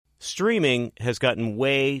Streaming has gotten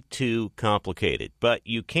way too complicated, but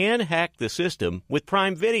you can hack the system with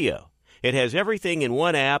Prime Video. It has everything in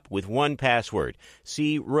one app with one password.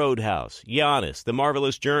 See Roadhouse, Giannis, The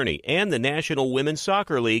Marvelous Journey, and the National Women's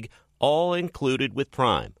Soccer League, all included with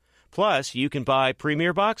Prime. Plus, you can buy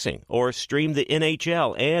Premier Boxing or stream the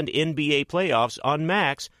NHL and NBA playoffs on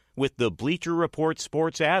Max with the Bleacher Report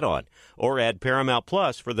Sports add-on, or add Paramount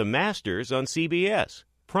Plus for the Masters on CBS.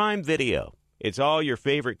 Prime Video. It's all your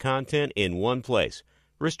favorite content in one place.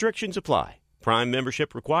 Restrictions apply. Prime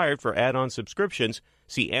membership required for add-on subscriptions.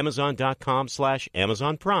 See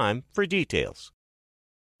Amazon.com/Amazon Prime for details.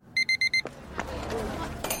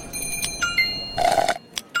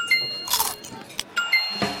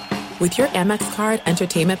 With your Amex card,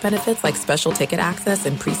 entertainment benefits like special ticket access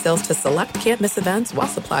and pre-sales to select can't-miss events while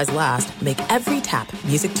supplies last make every tap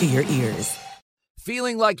music to your ears.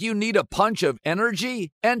 Feeling like you need a punch of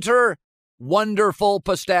energy? Enter Wonderful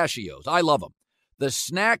Pistachios. I love them. The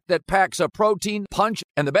snack that packs a protein punch,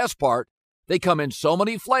 and the best part, they come in so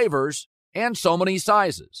many flavors and so many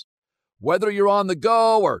sizes. Whether you're on the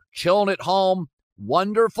go or chilling at home,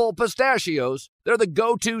 Wonderful Pistachios, they're the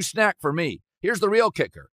go-to snack for me. Here's the real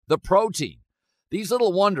kicker, the protein. These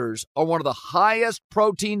little wonders are one of the highest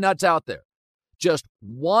protein nuts out there. Just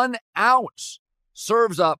 1 ounce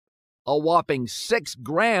serves up a whopping 6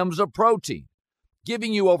 grams of protein,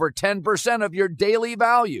 giving you over 10% of your daily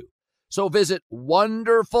value. So visit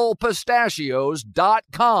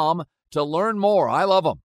WonderfulPistachios.com to learn more. I love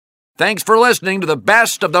them. Thanks for listening to the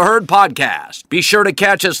Best of the Herd podcast. Be sure to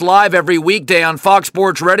catch us live every weekday on Fox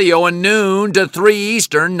Sports Radio at noon to 3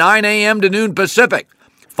 Eastern, 9 a.m. to noon Pacific.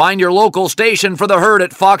 Find your local station for the Herd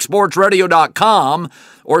at foxsportsradio.com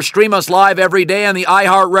or stream us live every day on the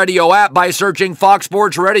iHeartRadio app by searching Fox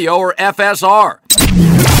Sports Radio or FSR.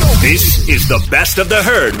 This is the Best of the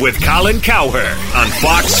Herd with Colin Cowherd on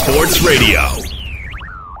Fox Sports Radio.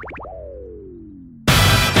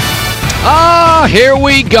 Here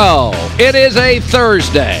we go. It is a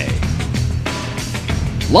Thursday.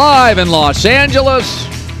 Live in Los Angeles,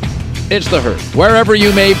 it's the Herd. Wherever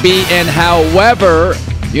you may be and however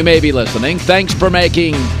you may be listening, thanks for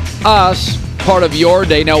making us part of your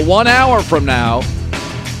day. Now, 1 hour from now,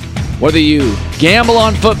 whether you gamble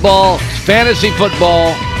on football, fantasy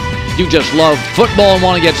football, you just love football and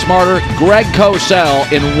want to get smarter, Greg Cosell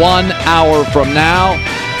in 1 hour from now.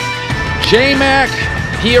 J-Mac,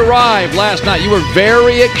 he arrived last night. You were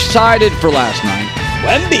very excited for last night.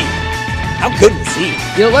 Wemby. How good was he?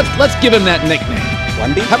 You know, let's give him that nickname.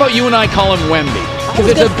 Wemby? How about you and I call him Wemby?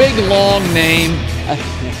 Because it's a big, long name.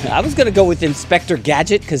 I was going to go with Inspector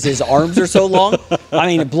Gadget because his arms are so long. I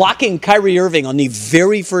mean, blocking Kyrie Irving on the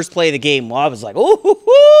very first play of the game, well, I was like,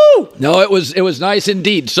 ooh. No, it was nice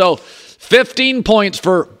indeed. So 15 points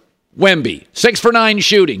for Wemby, 6 for 9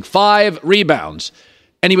 shooting, 5 rebounds.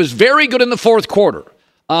 And he was very good in the fourth quarter.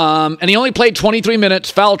 And he only played 23 minutes,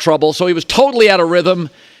 foul trouble, so he was totally out of rhythm.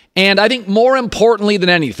 And I think more importantly than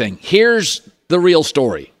anything, here's the real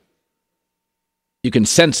story. You can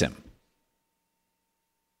sense him.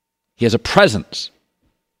 He has a presence.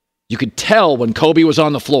 You could tell when Kobe was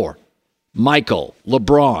on the floor. Michael,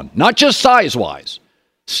 LeBron, not just size-wise.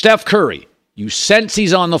 Steph Curry, you sense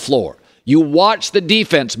he's on the floor. You watch the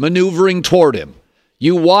defense maneuvering toward him.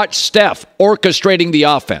 You watch Steph orchestrating the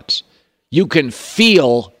offense. You can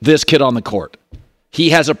feel this kid on the court. He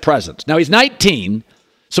has a presence. Now, he's 19,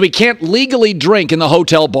 so he can't legally drink in the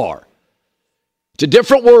hotel bar. It's a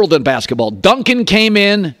different world in basketball. Duncan came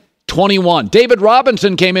in 21. David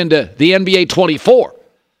Robinson came into the NBA 24.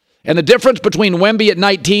 And the difference between Wemby at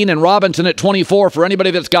 19 and Robinson at 24, for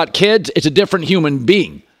anybody that's got kids, it's a different human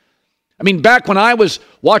being. I mean, back when I was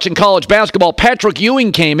watching college basketball, Patrick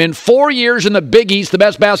Ewing came in 4 years in the Big East, the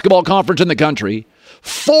best basketball conference in the country.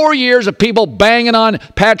 4 years of people banging on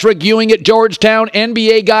Patrick Ewing at Georgetown,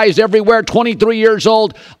 NBA guys everywhere, 23 years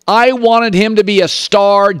old. I wanted him to be a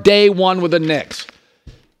star day one with the Knicks.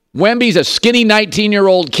 Wemby's a skinny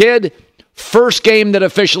 19-year-old kid, first game that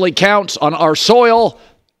officially counts on our soil,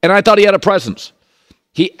 and I thought he had a presence.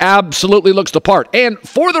 He absolutely looks the part. And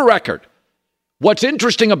for the record, what's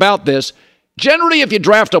interesting about this, generally if you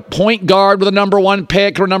draft a point guard with a number 1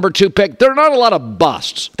 pick or number 2 pick, there are not a lot of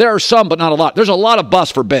busts. There are some, but not a lot. There's a lot of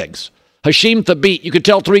busts for bigs. Hasheem Thabeet, you could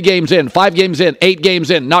tell 3 games in, 5 games in, 8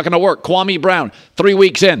 games in, not going to work. Kwame Brown, 3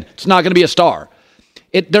 weeks in, it's not going to be a star.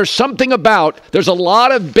 There's something about, there's a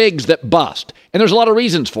lot of bigs that bust, and there's a lot of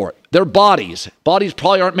reasons for it. Their bodies. Bodies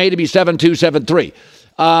probably aren't made to be 7'2",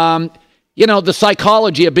 7'3". The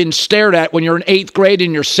psychology of being stared at when you're in 8th grade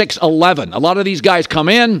and you're 6'11". A lot of these guys come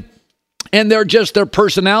in, And their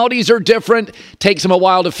personalities are different. Takes them a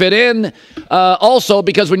while to fit in. Also,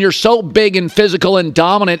 because when you're so big and physical and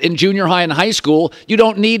dominant in junior high and high school, you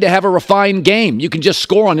don't need to have a refined game. You can just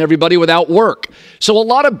score on everybody without work. So a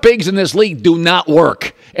lot of bigs in this league do not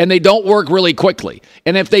work, and they don't work really quickly.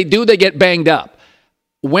 And if they do, they get banged up.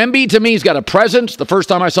 Wemby, to me, has got a presence the first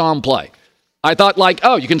time I saw him play. I thought,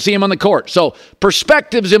 you can see him on the court. So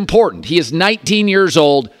perspective's important. He is 19 years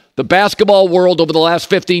old. The basketball world over the last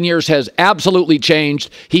 15 years has absolutely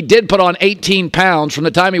changed. He did put on 18 pounds from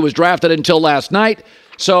the time he was drafted until last night.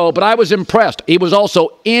 But I was impressed. He was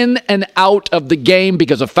also in and out of the game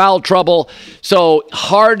because of foul trouble. So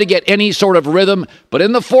hard to get any sort of rhythm. But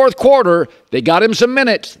in the fourth quarter, they got him some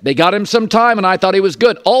minutes. They got him some time, and I thought he was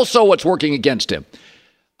good. Also, what's working against him?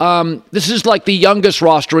 This is like the youngest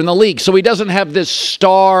roster in the league. So he doesn't have this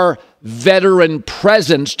star veteran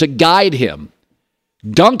presence to guide him.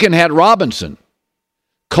 Duncan had Robinson.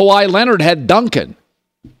 Kawhi Leonard had Duncan.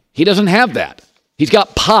 He doesn't have that. He's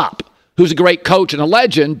got Pop, who's a great coach and a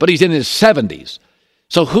legend, but he's in his 70s.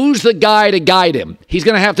 So who's the guy to guide him? He's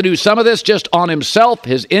going to have to do some of this just on himself,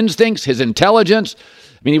 his instincts, his intelligence.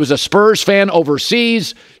 I mean, he was a Spurs fan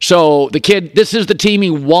overseas. So the kid, this is the team he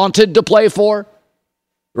wanted to play for,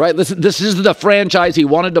 right? This is the franchise he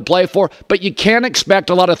wanted to play for, but you can't expect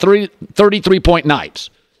a lot of 33-point nights.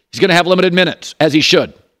 He's going to have limited minutes, as he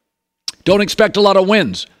should. Don't expect a lot of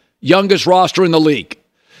wins. Youngest roster in the league.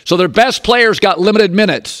 So their best players got limited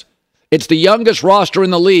minutes. It's the youngest roster in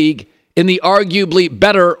the league in the arguably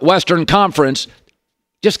better Western Conference.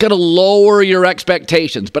 Just got to lower your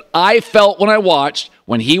expectations. But I felt when I watched,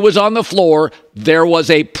 when he was on the floor, there was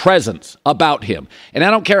a presence about him. And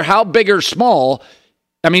I don't care how big or small.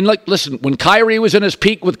 I mean, listen, when Kyrie was in his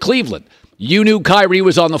peak with Cleveland, you knew Kyrie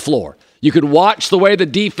was on the floor. You could watch the way the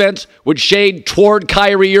defense would shade toward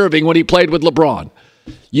Kyrie Irving when he played with LeBron.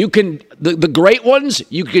 You can, the great ones,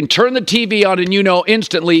 you can turn the TV on and you know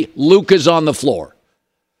instantly Luka's on the floor.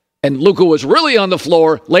 And Luka was really on the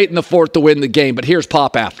floor late in the fourth to win the game. But here's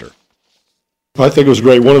Pop after. I think it was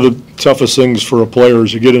great. One of the toughest things for a player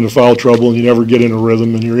is you get into foul trouble and you never get in a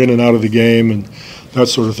rhythm and you're in and out of the game and that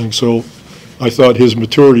sort of thing. So I thought his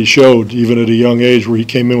maturity showed even at a young age where he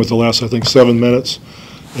came in with the last, 7 minutes.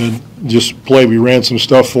 And just play. We ran some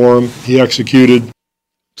stuff for him. He executed.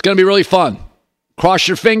 It's going to be really fun. Cross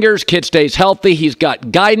your fingers. Kid stays healthy. He's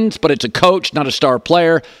got guidance, but it's a coach, not a star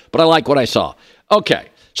player. But I like what I saw. Okay,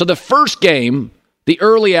 so the first game, the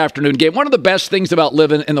early afternoon game, one of the best things about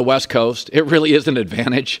living in the West Coast, it really is an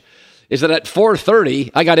advantage, is that at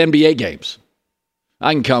 4:30, I got NBA games.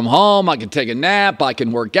 I can come home. I can take a nap. I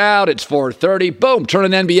can work out. It's 4:30. Boom, turn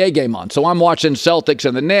an NBA game on. So I'm watching Celtics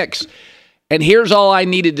and the Knicks. And here's all I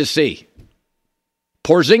needed to see.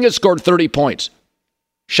 Porzingis scored 30 points.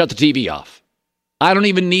 Shut the TV off. I don't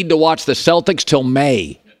even need to watch the Celtics till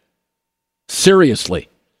May. Seriously.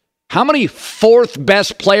 How many fourth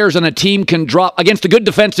best players on a team can drop, against a good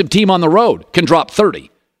defensive team on the road, can drop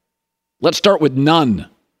 30? Let's start with none.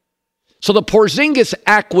 So the Porzingis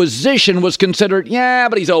acquisition was considered,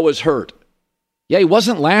 but he's always hurt. Yeah, he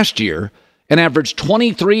wasn't last year and averaged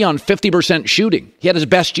 23 on 50% shooting. He had his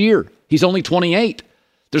best year. He's only 28.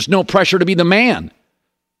 There's no pressure to be the man.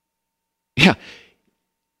 Yeah.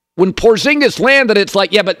 When Porzingis landed, it's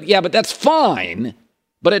like, but that's fine.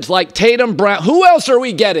 But it's like Tatum, Brown. Who else are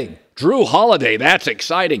we getting? Drew Holiday. That's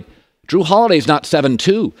exciting. Drew Holiday's not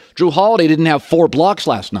 7'2". Drew Holiday didn't have 4 blocks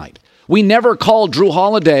last night. We never called Drew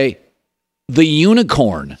Holiday the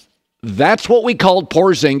unicorn. That's what we called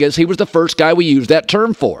Porzingis. He was the first guy we used that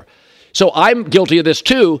term for. So I'm guilty of this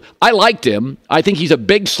too. I liked him. I think he's a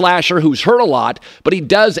big slasher who's hurt a lot, but he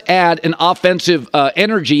does add an offensive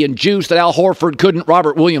energy and juice that Al Horford couldn't.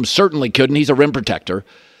 Robert Williams certainly couldn't. He's a rim protector.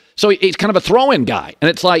 So he's kind of a throw-in guy. And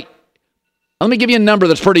it's like, let me give you a number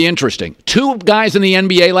that's pretty interesting. 2 guys in the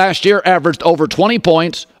NBA last year averaged over 20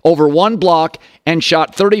 points, over 1 block, and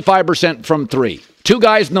shot 35% from 3. 2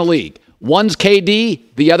 guys in the league. One's KD,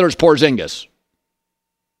 the other's Porzingis.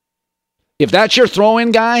 If that's your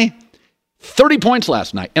throw-in guy, 30 points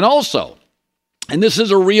last night. And also, and this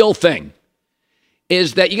is a real thing,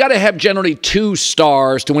 is that you got to have generally 2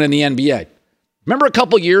 stars to win in the NBA. Remember a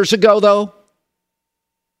couple years ago, though?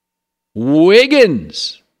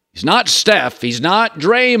 Wiggins. He's not Steph. He's not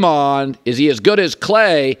Draymond. Is he as good as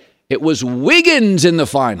Clay? It was Wiggins in the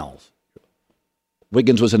finals.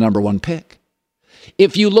 Wiggins was the number 1 pick.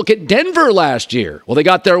 If you look at Denver last year, well, they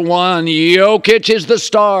got their 1. Jokic is the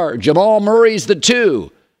star. Jamal Murray's the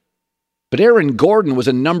 2. But Aaron Gordon was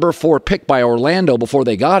a number 4 pick by Orlando before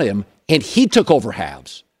they got him, and he took over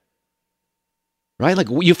halves. Right? Like,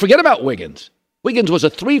 you forget about Wiggins. Wiggins was a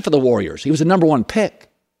 3 for the Warriors. He was a number 1 pick.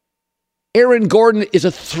 Aaron Gordon is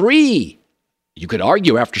a 3. You could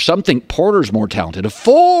argue after something, Porter's more talented. A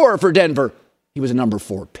 4 for Denver. He was a number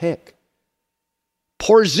 4 pick.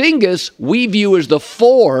 Porzingis, we view as the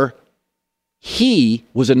 4. He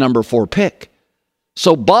was a number 4 pick.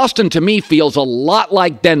 So Boston, to me, feels a lot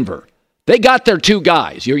like Denver. They got their 2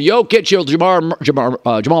 guys. Your Jokic, your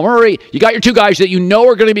Jamal Murray. You got your 2 guys that you know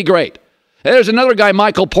are going to be great. And there's another guy,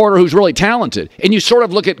 Michael Porter, who's really talented. And you sort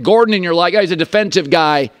of look at Gordon and you're like, oh, he's a defensive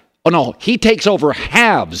guy. Oh, no, he takes over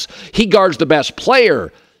halves. He guards the best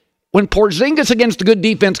player. When Porzingis against a good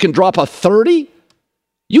defense can drop a 30,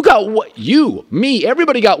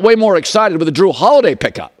 everybody got way more excited with the Drew Holiday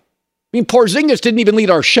pickup. I mean, Porzingis didn't even lead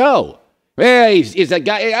our show. Hey, he's that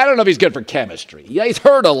guy. I don't know if he's good for chemistry. Yeah, he's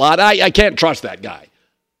hurt a lot. I can't trust that guy.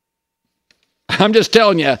 I'm just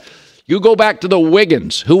telling you, you go back to the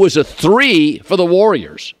Wiggins, who was a 3 for the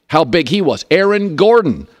Warriors, how big he was. Aaron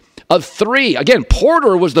Gordon, a 3. Again,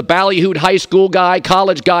 Porter was the ballyhooed high school guy,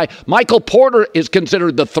 college guy. Michael Porter is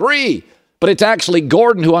considered the 3, but it's actually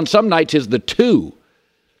Gordon, who on some nights is the 2.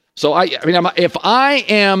 So, if I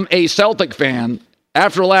am a Celtic fan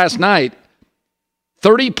after last night,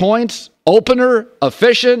 30 points, opener,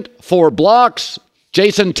 efficient, 4 blocks,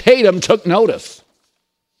 Jason Tatum took notice.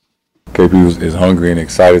 KP is hungry and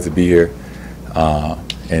excited to be here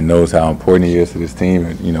and knows how important he is to this team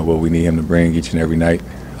and, what we need him to bring each and every night.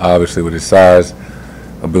 Obviously, with his size,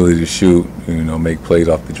 ability to shoot, make plays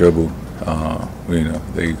off the dribble,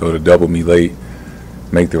 they go to double me late,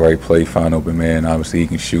 make the right play, find open man. Obviously, he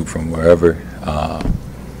can shoot from wherever.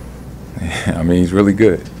 He's really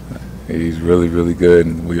good. He's really, really good,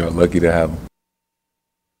 and we are lucky to have him.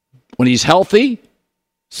 When he's healthy,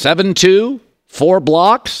 7'2", 4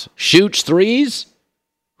 blocks, shoots threes,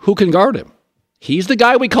 who can guard him? He's the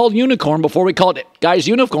guy we called unicorn before we called guys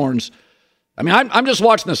unicorns. I'm just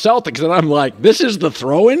watching the Celtics, and I'm like, this is the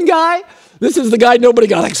throw-in guy? This is the guy nobody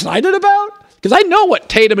got excited about? Because I know what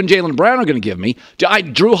Tatum and Jaylen Brown are going to give me.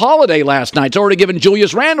 Drew Holiday last night's already given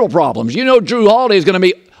Julius Randle problems. Drew Holiday is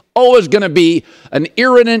always going to be an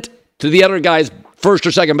irritant to the other guy's first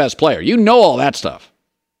or second best player. You know all that stuff.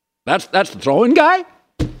 That's the throw-in guy?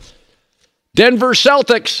 Denver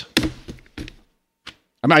Celtics.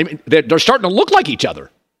 They're starting to look like each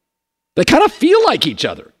other. They kind of feel like each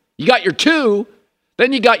other. You got your 2,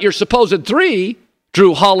 then you got your supposed 3,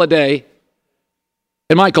 Drew Holiday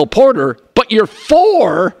and Michael Porter, but your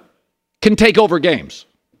 4 can take over games.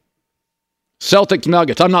 Celtics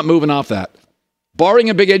Nuggets, I'm not moving off that.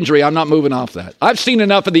 Barring a big injury, I'm not moving off that. I've seen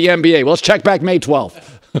enough of the NBA. Well, let's check back May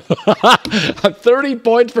 12th. 30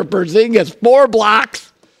 points for Porzingis, 4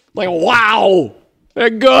 blocks. Wow,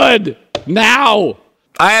 they're good. Now.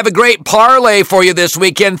 I have a great parlay for you this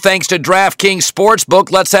weekend thanks to DraftKings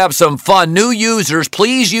Sportsbook. Let's have some fun. New users,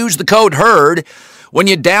 please use the code HERD. When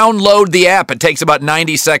you download the app, it takes about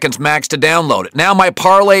 90 seconds max to download it. Now my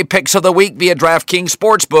parlay picks of the week via DraftKings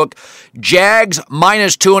Sportsbook. Jags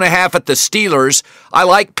minus 2.5 at the Steelers. I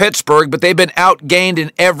like Pittsburgh, but they've been outgained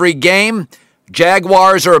in every game.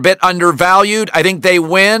 Jaguars are a bit undervalued. I think they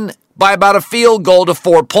win by about a field goal to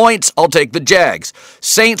 4 points. I'll take the Jags.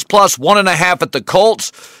 Saints plus 1.5 at the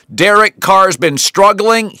Colts. Derek Carr's been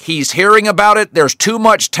struggling. He's hearing about it. There's too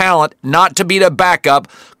much talent not to beat a backup.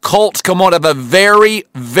 Colts come out of a very,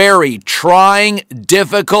 very trying,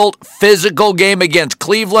 difficult, physical game against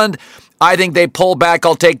Cleveland. I think they pull back.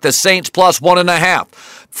 I'll take the Saints plus 1.5.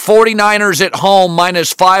 49ers at home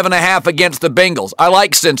minus 5.5 against the Bengals. I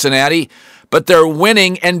like Cincinnati, but they're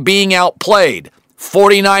winning and being outplayed.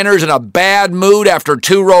 49ers in a bad mood after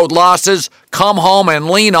 2 road losses. Come home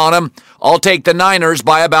and lean on them. I'll take the Niners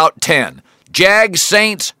by about 10. Jags,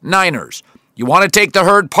 Saints, Niners. You want to take the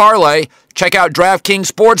herd parlay? Check out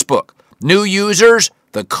DraftKings Sportsbook. New users,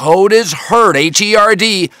 the code is HERD,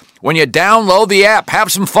 H-E-R-D. When you download the app,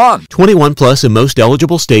 have some fun. 21 plus in most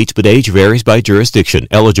eligible states, but age varies by jurisdiction.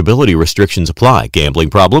 Eligibility restrictions apply.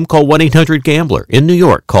 Gambling problem? Call 1-800-GAMBLER. In New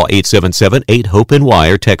York, call 877-8-HOPE-NY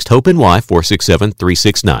or text HOPE-NY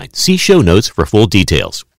 467-369. See show notes for full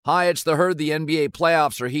details. Hi, it's the Herd. The NBA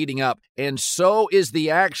playoffs are heating up, and so is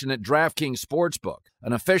the action at DraftKings Sportsbook,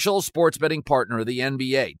 an official sports betting partner of the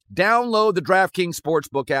NBA. Download the DraftKings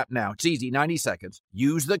Sportsbook app now. It's easy, 90 seconds.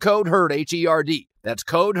 Use the code HERD, H-E-R-D. That's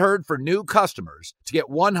code HERD for new customers to get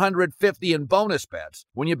 $150 in bonus bets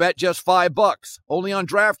when you bet just $5. Only on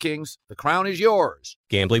DraftKings. The crown is yours.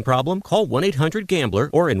 Gambling problem? Call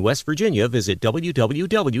 1-800-GAMBLER or in West Virginia, visit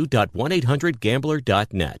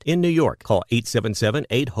www.1800gambler.net. In New York, call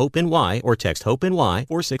 877-8-HOPE-NY or text HOPE-NY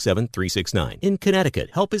 467-369. In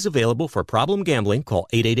Connecticut, help is available for problem gambling. Call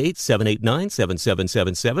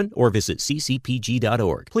 888-789-7777 or visit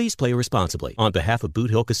ccpg.org. Please play responsibly. On behalf of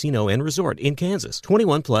Boot Hill Casino and Resort in Kansas.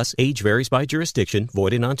 21 plus, age varies by jurisdiction,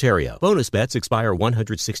 void in Ontario. Bonus bets expire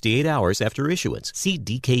 168 hours after issuance. See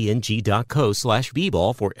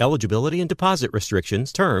dkng.co/bball for eligibility and deposit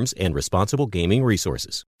restrictions, terms, and responsible gaming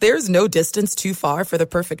resources. There's no distance too far for the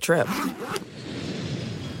perfect trip.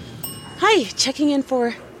 Hi, checking in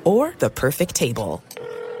for... Or the perfect table.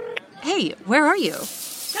 Hey, where are you?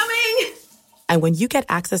 Coming! And when you get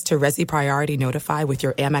access to Resi Priority Notify with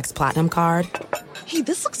your Amex Platinum card... Hey,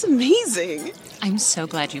 this looks amazing. I'm so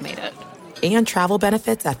glad you made it. And travel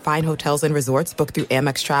benefits at fine hotels and resorts booked through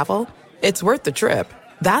Amex Travel, it's worth the trip.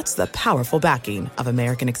 That's the powerful backing of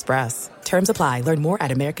American Express. Terms apply. Learn more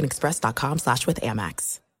at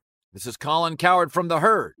americanexpress.com/withAmex. This is Colin Cowherd from The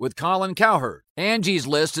Herd with Colin Cowherd. Angie's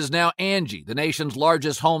List is now Angie, the nation's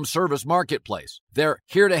largest home service marketplace. They're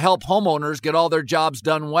here to help homeowners get all their jobs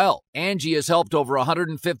done well. Angie has helped over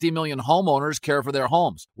 150 million homeowners care for their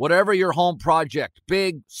homes. Whatever your home project,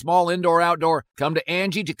 big, small, indoor, outdoor, come to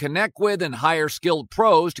Angie to connect with and hire skilled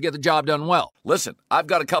pros to get the job done well. Listen, I've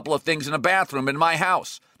got a couple of things in a bathroom in my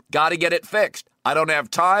house. Got to get it fixed. I don't have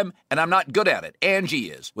time, and I'm not good at it. Angie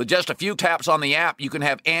is. With just a few taps on the app, you can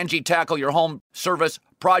have Angie tackle your home service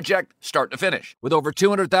project start to finish. With over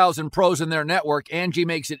 200,000 pros in their network, Angie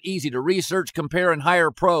makes it easy to research, compare, and hire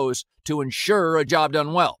pros to ensure a job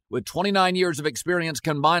done well. With 29 years of experience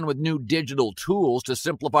combined with new digital tools to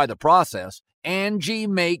simplify the process, Angie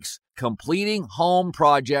makes completing home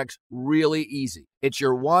projects really easy. It's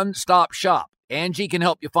your one-stop shop. Angie can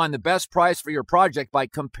help you find the best price for your project by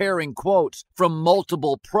comparing quotes from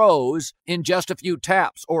multiple pros in just a few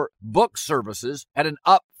taps, or book services at an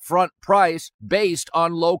upfront price based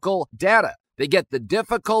on local data. They get the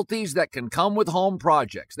difficulties that can come with home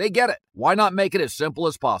projects. They get it. Why not make it as simple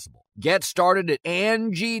as possible? Get started at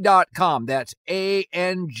Angie.com. That's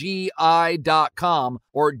ANGI.com,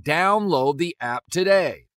 or download the app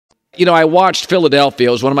today. You know, I watched Philadelphia.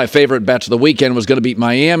 It was one of my favorite bets of the weekend, was going to beat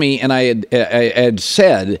Miami, and I had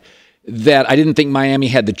said that I didn't think Miami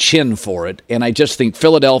had the chin for it, and I just think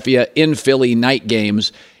Philadelphia in Philly night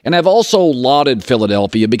games. And I've also lauded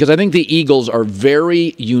Philadelphia because I think the Eagles are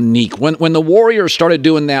very unique. When the Warriors started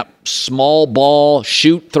doing that small ball,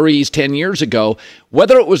 shoot threes 10 years ago,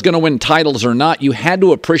 whether it was going to win titles or not, you had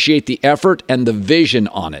to appreciate the effort and the vision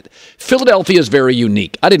on it. Philadelphia is very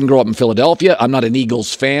unique. I didn't grow up in Philadelphia. I'm not an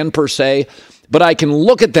Eagles fan per se, but I can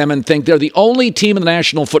look at them and think they're the only team in the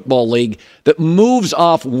National Football League that moves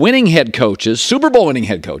off winning head coaches, Super Bowl winning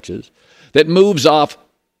head coaches, that moves off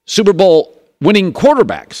Super Bowl winning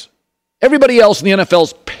quarterbacks. Everybody else in the NFL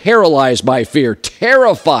is paralyzed by fear,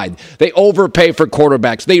 terrified. They overpay for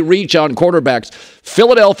quarterbacks. They reach on quarterbacks.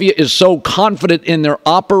 Philadelphia is so confident in their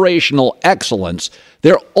operational excellence,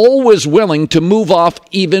 they're always willing to move off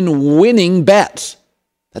even winning bets.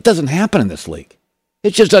 That doesn't happen in this league.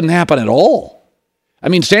 It just doesn't happen at all. I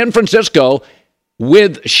mean, San Francisco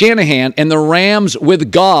with Shanahan and the Rams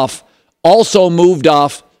with Goff also moved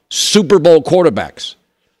off Super Bowl quarterbacks.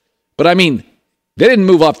 But I mean, they didn't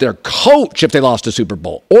move off their coach if they lost a Super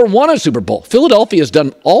Bowl or won a Super Bowl. Philadelphia has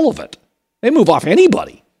done all of it. They move off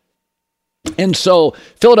anybody. And so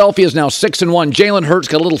Philadelphia is now 6-1. Jalen Hurts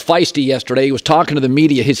got a little feisty yesterday. He was talking to the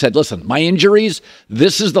media. He said, listen, my injuries,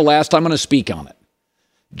 this is the last I'm going to speak on it.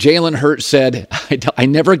 Jalen Hurts said, I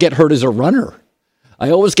never get hurt as a runner. I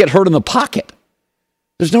always get hurt in the pocket.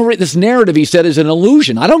 There's no this narrative, he said, is an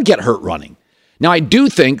illusion. I don't get hurt running. Now, I do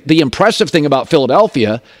think the impressive thing about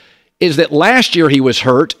Philadelphia is that last year he was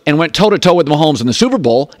hurt and went toe-to-toe with Mahomes in the Super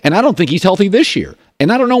Bowl, and I don't think he's healthy this year.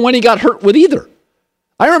 And I don't know when he got hurt with either.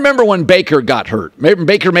 I remember when Baker got hurt.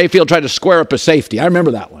 Baker Mayfield tried to square up a safety. I remember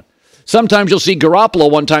that one. Sometimes you'll see Garoppolo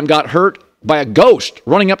one time got hurt by a ghost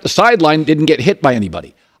running up the sideline, didn't get hit by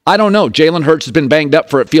anybody. I don't know. Jalen Hurts has been banged up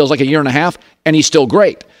for it feels like a year and a half, and he's still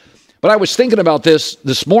great. But I was thinking about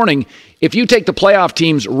this morning. If you take the playoff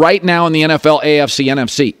teams right now in the NFL, AFC,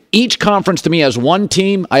 NFC, each conference to me has one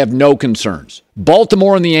team I have no concerns.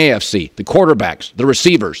 Baltimore in the AFC, the quarterbacks, the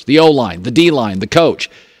receivers, the O-line, the D-line, the coach.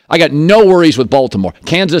 I got no worries with Baltimore.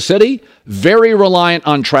 Kansas City, very reliant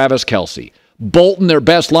on Travis Kelce. Bolton, their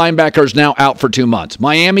best linebackers, now out for 2 months.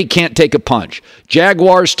 Miami can't take a punch.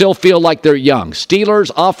 Jaguars still feel like they're young.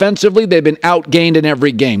 Steelers, offensively, they've been outgained in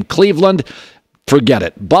every game. Cleveland, forget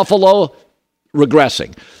it. Buffalo,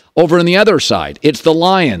 regressing. Over on the other side, it's the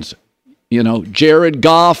Lions. You know, Jared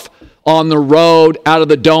Goff on the road, out of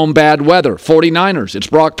the dome, bad weather. 49ers, it's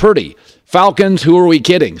Brock Purdy. Falcons, who are we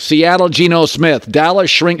kidding? Seattle, Geno Smith.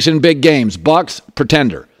 Dallas shrinks in big games. Bucks,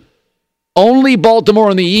 pretender. Only Baltimore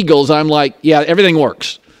and the Eagles, I'm like, yeah, everything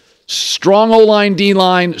works. strong O-line,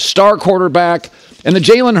 D-line, star quarterback, and the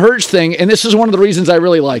Jalen Hurts thing, and this is one of the reasons I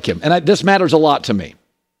really like him, and this matters a lot to me.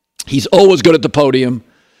 He's always good at the podium.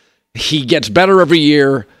 He gets better every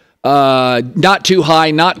year. Not too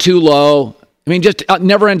high, not too low. I mean, just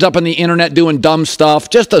never ends up on the internet doing dumb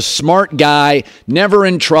stuff. Just a smart guy, never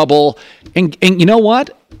in trouble. And you know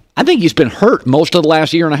what? I think he's been hurt most of the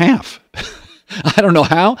last year and a half. I don't know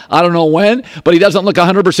how. I don't know when. But he doesn't look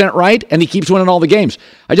 100% right, and he keeps winning all the games.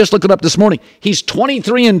 I just looked it up this morning. He's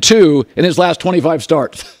 23-2 in his last 25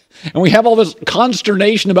 starts. And we have all this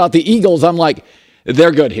consternation about the Eagles. I'm like,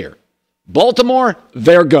 they're good here. Baltimore,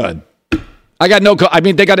 they're good. They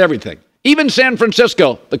got everything. Even San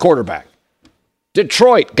Francisco, the quarterback.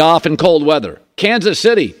 Detroit, Goff in cold weather. Kansas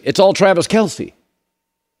City, it's all Travis Kelce.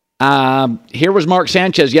 Here was Mark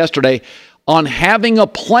Sanchez yesterday on having a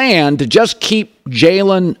plan to just keep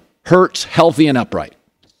Jalen Hurts healthy and upright.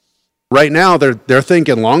 Right now, they're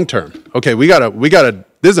thinking long term. Okay, we gotta.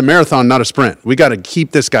 This is a marathon, not a sprint. We got to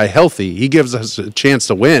keep this guy healthy. He gives us a chance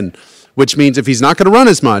to win, which means if he's not going to run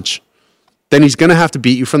as much, then he's going to have to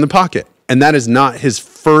beat you from the pocket, and that is not his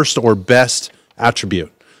first or best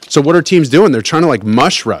attribute. So what are teams doing? They're trying to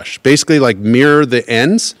mush rush, basically mirror the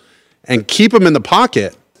ends and keep them in the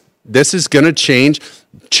pocket. This is going to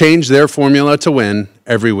change their formula to win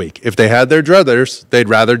every week. If they had their druthers, they'd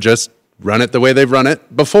rather just run it the way they've run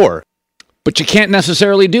it before. But you can't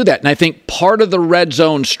necessarily do that. And I think part of the red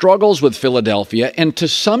zone struggles with Philadelphia and to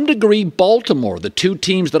some degree Baltimore, the two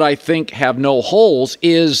teams that I think have no holes,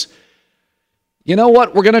 is, you know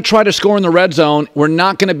what? We're going to try to score in the red zone. We're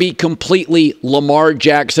not going to be completely Lamar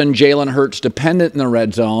Jackson, Jalen Hurts dependent in the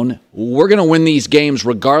red zone. We're going to win these games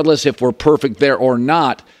regardless if we're perfect there or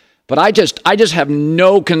not. But I just have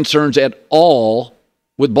no concerns at all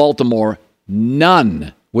with Baltimore,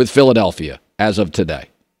 none with Philadelphia as of today.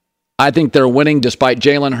 I think they're winning despite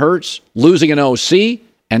Jalen Hurts losing an OC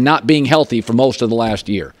and not being healthy for most of the last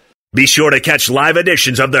year. Be sure to catch live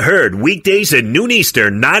editions of The Herd weekdays at noon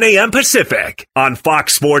Eastern, 9 a.m. Pacific on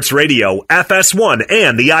Fox Sports Radio, FS1,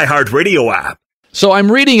 and the iHeartRadio app. So I'm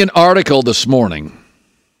reading an article this morning.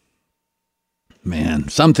 Man,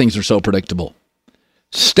 some things are so predictable.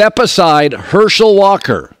 Step aside Herschel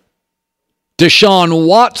Walker. Deshaun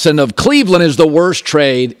Watson of Cleveland is the worst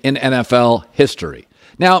trade in NFL history.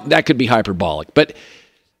 Now, that could be hyperbolic, but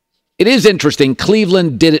it is interesting.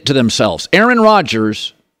 Cleveland did it to themselves. Aaron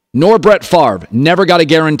Rodgers nor Brett Favre never got a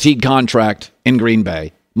guaranteed contract in Green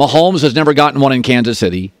Bay. Mahomes has never gotten one in Kansas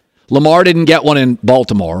City. Lamar didn't get one in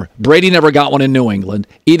Baltimore. Brady never got one in New England.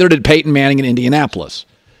 Either did Peyton Manning in Indianapolis.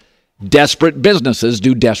 Desperate businesses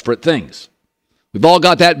do desperate things. We've all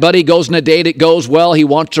got that buddy, goes on a date, it goes well, he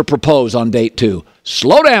wants to propose on date 2.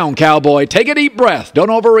 Slow down, cowboy. Take a deep breath. Don't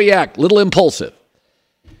overreact. Little impulsive.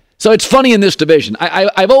 So it's funny in this division.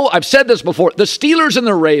 I've said this before. The Steelers and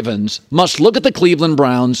the Ravens must look at the Cleveland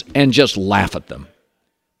Browns and just laugh at them.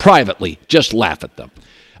 Privately, just laugh at them.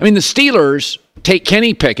 I mean, the Steelers take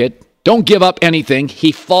Kenny Pickett, don't give up anything.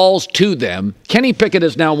 He falls to them. Kenny Pickett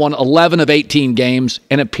has now won 11 of 18 games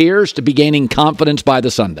and appears to be gaining confidence by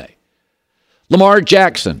the Sunday. Lamar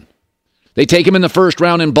Jackson, they take him in the first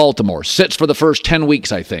round in Baltimore, sits for the first 10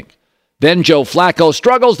 weeks, I think. Then Joe Flacco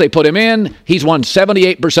struggles. They put him in. He's won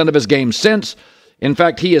 78% of his games since. In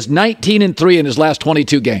fact, he is 19-3 in his last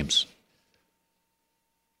 22 games.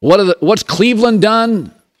 What's Cleveland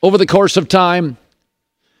done over the course of time?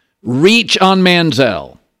 Reach on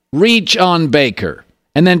Manziel, reach on Baker,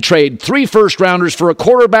 and then trade 3 first-rounders for a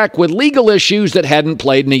quarterback with legal issues that hadn't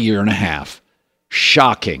played in a year and a half.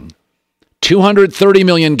 Shocking. $230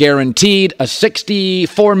 million guaranteed, a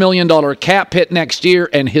 $64 million cap hit next year,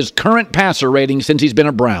 and his current passer rating since he's been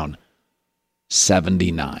a Brown,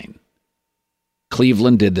 79.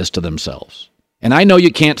 Cleveland did this to themselves. And I know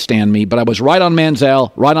you can't stand me, but I was right on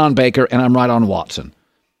Manziel, right on Baker, and I'm right on Watson.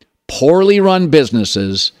 Poorly run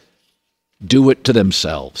businesses do it to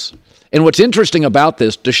themselves. And what's interesting about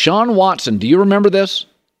this, Deshaun Watson, do you remember this?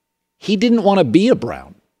 He didn't want to be a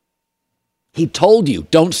Brown. He told you,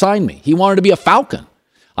 don't sign me. He wanted to be a Falcon.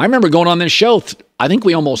 I remember going on this show, I think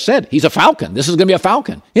we almost said, he's a Falcon. This is going to be a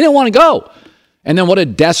Falcon. He didn't want to go. And then what do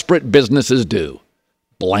desperate businesses do?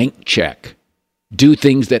 Blank check. Do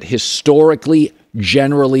things that historically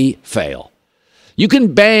generally fail. You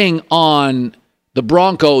can bang on the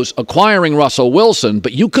Broncos acquiring Russell Wilson,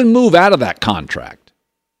 but you can move out of that contract.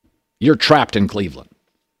 You're trapped in Cleveland.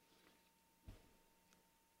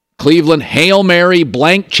 Cleveland, Hail Mary,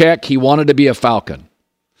 blank check. He wanted to be a Falcon.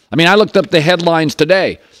 I mean, I looked up the headlines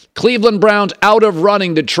today. Cleveland Browns out of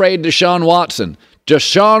running to trade Deshaun Watson.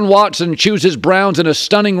 Deshaun Watson chooses Browns in a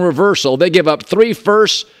stunning reversal. They give up 3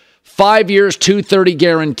 firsts 5 years, $230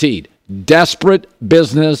 guaranteed. Desperate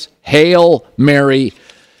business, Hail Mary.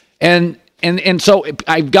 And so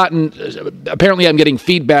I've gotten, apparently I'm getting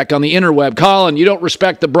feedback on the interweb. Colin, you don't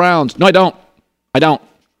respect the Browns. No, I don't.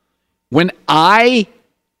 When I,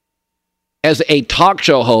 as a talk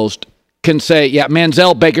show host, can say, yeah,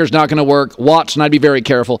 Manziel, Baker's not going to work. Watson, I'd be very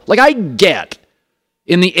careful. Like, I get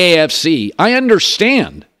in the AFC. I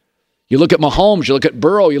understand. You look at Mahomes, you look at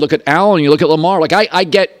Burrow, you look at Allen, you look at Lamar. Like, I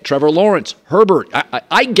get Trevor Lawrence, Herbert.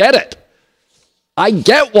 I get it. I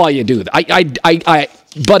get why you do that.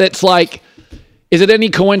 But it's like, is it any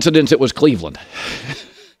coincidence it was Cleveland?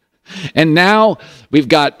 And now we've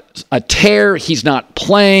got a tear. He's not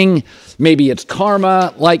playing. Maybe it's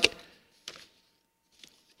karma. Like,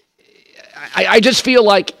 I just feel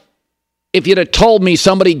like if you'd have told me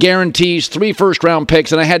somebody guarantees 3 first-round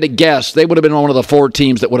picks and I had to guess, they would have been one of the 4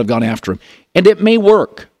 teams that would have gone after him. And it may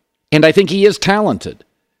work. And I think he is talented.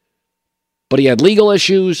 But he had legal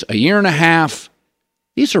issues, a year and a half.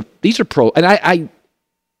 These are pro. And I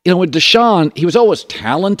with Deshaun, he was always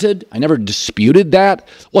talented. I never disputed that.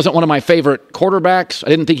 Wasn't one of my favorite quarterbacks. I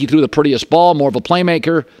didn't think he threw the prettiest ball, more of a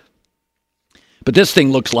playmaker. But this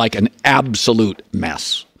thing looks like an absolute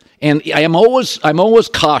mess. And I'm always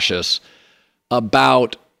cautious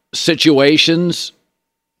about situations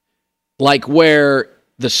like where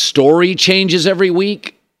the story changes every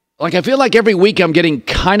week. Like, I feel like every week I'm getting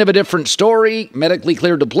kind of a different story. Medically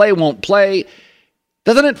cleared to play, won't play.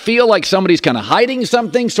 Doesn't it feel like somebody's kind of hiding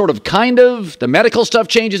something, sort of, kind of? The medical stuff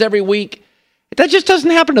changes every week. That just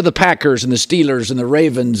doesn't happen to the Packers and the Steelers and the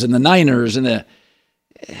Ravens and the Niners and the...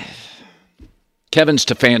 Kevin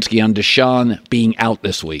Stefanski on Deshaun being out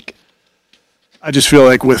this week. I just feel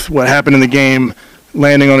like with what happened in the game,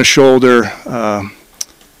 landing on his shoulder,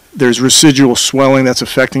 there's residual swelling that's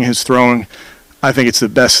affecting his throwing. I think it's the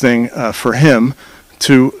best thing for him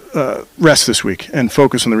to rest this week and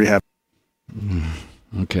focus on the rehab.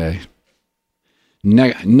 Okay.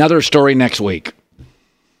 Another story next week.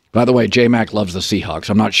 By the way, J-Mac loves the Seahawks.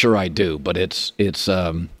 I'm not sure I do, but it's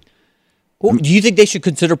Well, do you think they should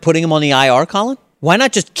consider putting him on the IR, Colin? Why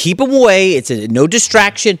not just keep him away? It's no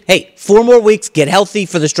distraction. Hey, 4 more weeks, get healthy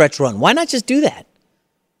for the stretch run. Why not just do that?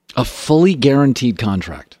 A fully guaranteed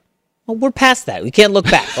contract. Well, we're past that. We can't look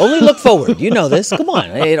back. Only look forward. You know this. Come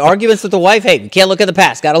on. In arguments with the wife, hey, we can't look at the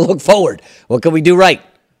past. Got to look forward. What can we do right?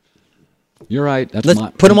 You're right. Let's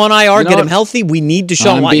put him on IR, get him healthy. We need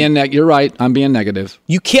Deshaun Watson. You're right. I'm being negative.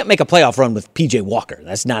 You can't make a playoff run with P.J. Walker.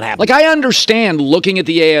 That's not happening. Like, I understand looking at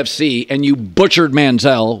the AFC, and you butchered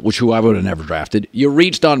Manziel, who I would have never drafted. You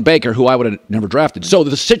reached on Baker, who I would have never drafted. So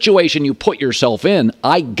the situation you put yourself in,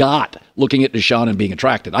 I got looking at Deshaun and being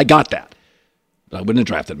attracted. I got that. I wouldn't have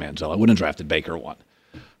drafted Manziel. I wouldn't have drafted Baker one.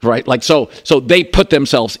 Right? Like, so they put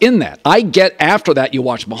themselves in that. I get after that, you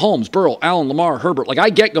watch Mahomes, Burrow, Allen, Lamar, Herbert. Like, I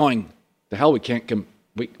get going... The hell, we can't.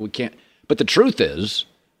 But the truth is,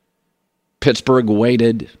 Pittsburgh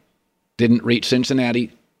waited, didn't reach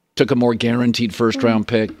Cincinnati, took a more guaranteed first-round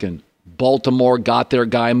pick, and Baltimore got their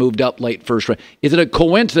guy, moved up late first round. Is it a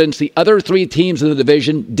coincidence the other 3 teams in the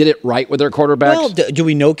division did it right with their quarterbacks? Well, do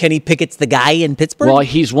we know Kenny Pickett's the guy in Pittsburgh? Well,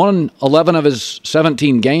 he's won 11 of his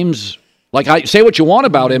 17 games. Like, I say what you want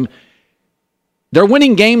about him. They're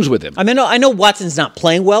winning games with him. I mean, I know Watson's not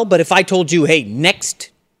playing well, but if I told you, hey, next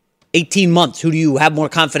 18 months, who do you have more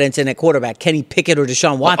confidence in at quarterback, Kenny Pickett or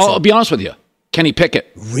Deshaun Watson? I'll be honest with you. Kenny Pickett.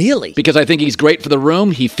 Really? Because I think he's great for the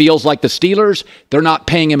room. He feels like the Steelers. They're not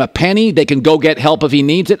paying him a penny. They can go get help if he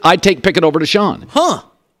needs it. I'd take Pickett over Deshaun. Huh.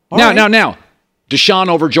 Now. Deshaun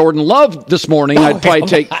over Jordan Love this morning. I'd probably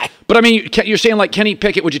take. But, I mean, you're saying like Kenny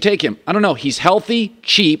Pickett, would you take him? I don't know. He's healthy,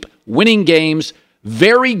 cheap, winning games,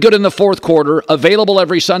 very good in the fourth quarter, available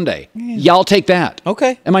every Sunday. Y'all take that.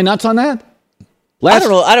 Okay. Am I nuts on that? I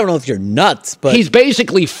don't know if you're nuts, but he's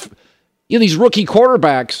basically, these rookie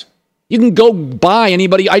quarterbacks, you can go buy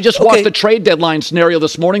anybody. I just watched the trade deadline scenario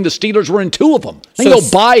this morning. The Steelers were in 2 of them. They can go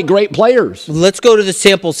buy great players. Let's go to the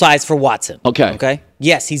sample size for Watson. Okay.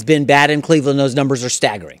 Yes, he's been bad in Cleveland. Those numbers are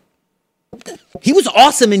staggering. He was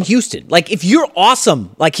awesome in Houston. Like, if you're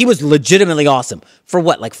awesome, like he was legitimately awesome for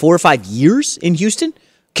what, like 4 or 5 years in Houston?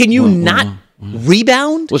 Can you not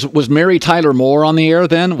rebound? Was Mary Tyler Moore on the air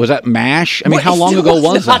then? Was that MASH? I mean, how long ago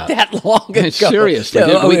was that? Not that long ago. Seriously.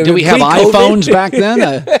 Did we have iPhones back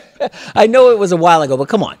then? I know it was a while ago, but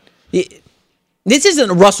come on. This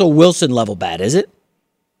isn't Russell Wilson level bad, is it?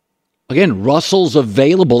 Again, Russell's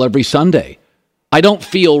available every Sunday. I don't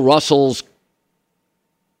feel Russell's...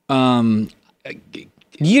 You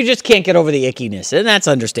just can't get over the ickiness, and that's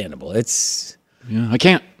understandable. I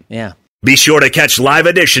can't. Yeah. Be sure to catch live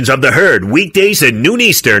editions of The Herd weekdays at noon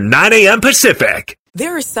Eastern, 9 a.m. Pacific.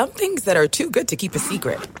 There are some things that are too good to keep a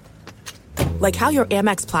secret. Like how your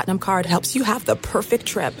Amex Platinum card helps you have the perfect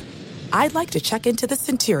trip. I'd like to check into the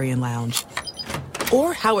Centurion Lounge.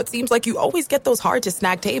 Or how it seems like you always get those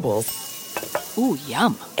hard-to-snag tables. Ooh,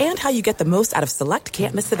 yum. And how you get the most out of select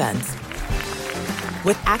can't-miss events.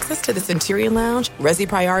 With access to the Centurion Lounge, Resi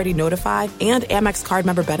Priority Notified, and Amex card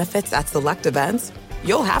member benefits at select events,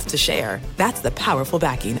 you'll have to share. That's the powerful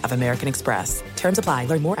backing of American Express. Terms apply.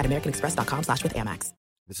 Learn more at americanexpress.com/withAmex.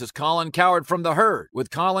 This is Colin Cowherd from The Herd with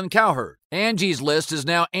Colin Cowherd. Angie's List is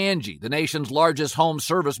now Angie, the nation's largest home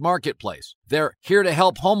service marketplace. They're here to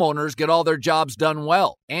help homeowners get all their jobs done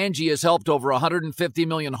well. Angie has helped over 150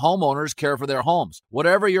 million homeowners care for their homes.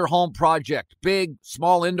 Whatever your home project, big,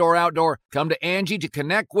 small, indoor, outdoor, come to Angie to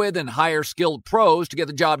connect with and hire skilled pros to get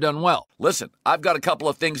the job done well. Listen, I've got a couple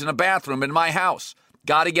of things in a bathroom in my house.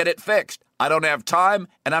 Got to get it fixed. I don't have time,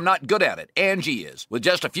 and I'm not good at it. Angie is. With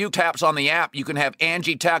just a few taps on the app, you can have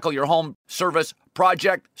Angie tackle your home service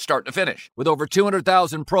project start to finish. With over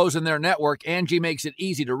 200,000 pros in their network, Angie makes it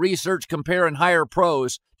easy to research, compare, and hire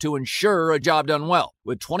pros to ensure a job done well.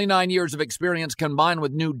 With 29 years of experience combined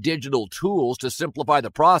with new digital tools to simplify the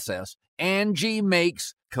process, Angie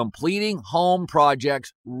makes completing home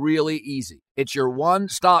projects really easy. It's your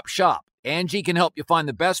one-stop shop. Angie can help you find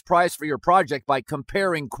the best price for your project by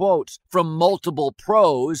comparing quotes from multiple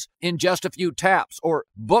pros in just a few taps, or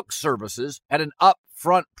book services at an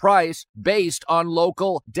upfront price based on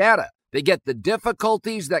local data. They get the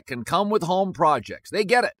difficulties that can come with home projects. They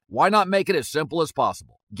get it. Why not make it as simple as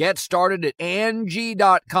possible? Get started at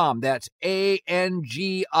Angie.com. That's ANGI.com,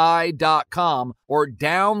 or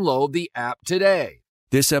download the app today.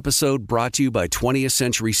 This episode brought to you by 20th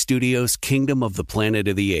Century Studios' Kingdom of the Planet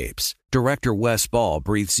of the Apes. Director Wes Ball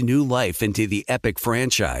breathes new life into the epic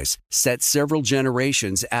franchise, set several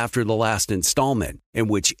generations after the last installment, in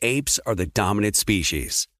which apes are the dominant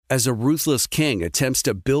species. As a ruthless king attempts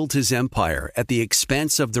to build his empire at the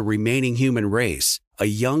expense of the remaining human race, a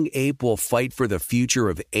young ape will fight for the future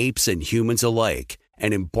of apes and humans alike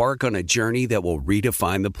and embark on a journey that will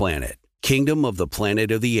redefine the planet. Kingdom of the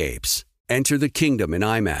Planet of the Apes. Enter the kingdom in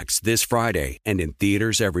IMAX this Friday and in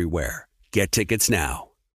theaters everywhere. Get tickets now.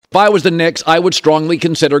 If I was the Knicks, I would strongly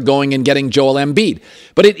consider going and getting Joel Embiid.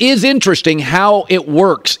 But it is interesting how it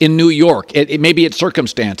works in New York. Maybe it's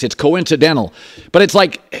circumstance, it's coincidental. But it's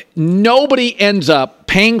like nobody ends up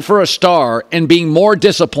paying for a star and being more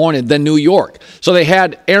disappointed than New York. So they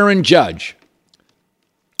had Aaron Judge.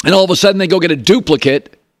 And all of a sudden they go get a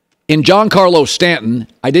duplicate in Giancarlo Stanton.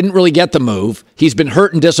 I didn't really get the move. He's been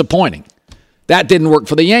hurt and disappointing. That didn't work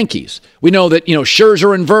for the Yankees. We know that,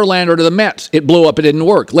 Scherzer and Verlander to the Mets. It blew up. It didn't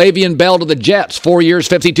work. Le'Veon Bell to the Jets. 4 years,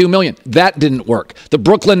 $52 million. That didn't work. The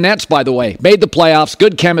Brooklyn Nets, by the way, made the playoffs.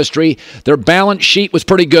 Good chemistry. Their balance sheet was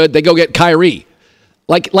pretty good. They go get Kyrie.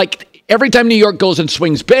 Like every time New York goes and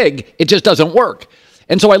swings big, it just doesn't work.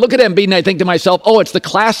 And so I look at Embiid and I think to myself, it's the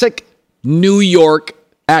classic New York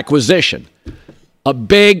acquisition. A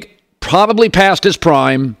big, probably past his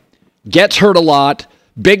prime, gets hurt a lot,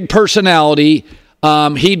 big personality.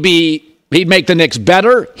 He'd make the Knicks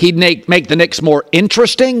better. He'd make the Knicks more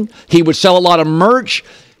interesting. He would sell a lot of merch.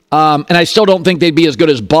 And I still don't think they'd be as good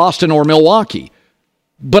as Boston or Milwaukee.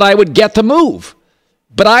 But I would get the move.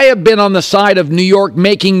 But I have been on the side of New York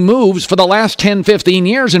making moves for the last 10, 15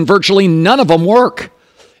 years, and virtually none of them work.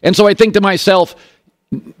 And so I think to myself,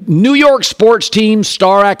 New York sports teams'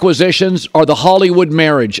 star acquisitions are the Hollywood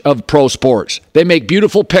marriage of pro sports. They make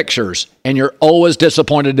beautiful pictures, and you're always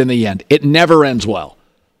disappointed in the end. It never ends well.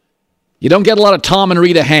 You don't get a lot of Tom and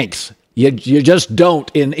Rita Hanks. You just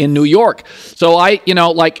don't in New York. So like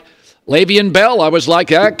Le'Veon Bell, I was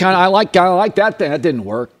like, I like that. That didn't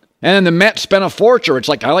work. And the Mets spent a fortune. It's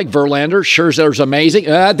like, I like Verlander. Scherzer's amazing.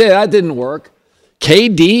 That didn't work.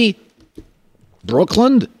 KD,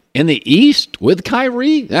 Brooklyn in the East with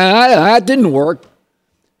Kyrie, that didn't work.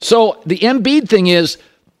 So the Embiid thing is,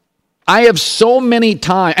 I have so many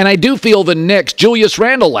times, and I do feel the Knicks, Julius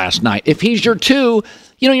Randle last night, if he's your two,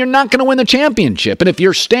 you're not going to win the championship. And if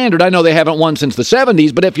your standard, I know they haven't won since the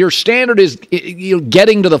 70s, but if your standard is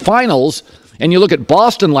getting to the finals, and you look at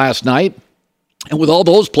Boston last night, and with all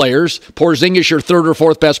those players, Porzingis your third or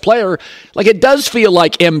fourth best player, it does feel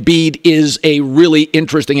like Embiid is a really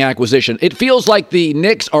interesting acquisition. It feels like the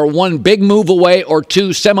Knicks are one big move away or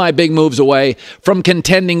two semi-big moves away from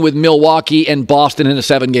contending with Milwaukee and Boston in a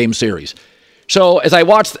 7-game series. So as I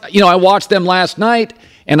watched, I watched them last night,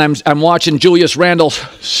 and I'm watching Julius Randle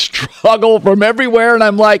struggle from everywhere, and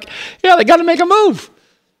I'm like, yeah, they got to make a move.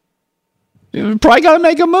 Probably got to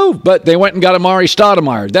make a move, but they went and got Amari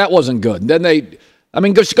Stoudemire. That wasn't good. Then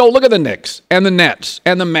just go look at the Knicks and the Nets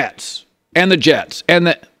and the Mets and the Jets, and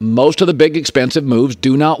that most of the big expensive moves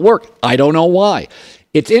do not work. I don't know why.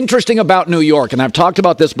 It's interesting about New York, and I've talked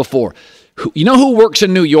about this before. You know who works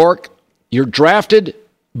in New York? You're drafted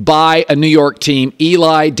by a New York team,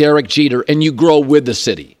 Eli, Derek Jeter, and you grow with the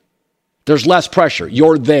city. There's less pressure.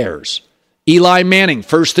 You're theirs. Eli Manning,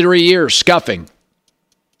 first 3 years, scuffing.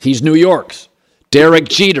 He's New York's. Derek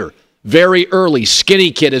Jeter, very early,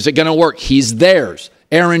 skinny kid. Is it going to work? He's theirs.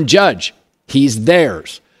 Aaron Judge, he's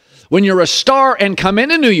theirs. When you're a star and come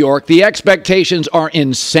into New York, the expectations are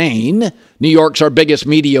insane. New York's our biggest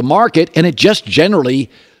media market, and it just generally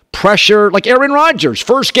pressure, like Aaron Rodgers,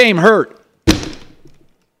 first game hurt.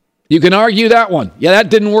 You can argue that one. Yeah, that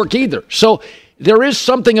didn't work either. So there is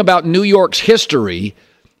something about New York's history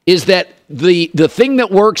is that the thing that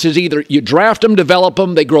works is either you draft them, develop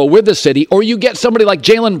them, they grow with the city, or you get somebody like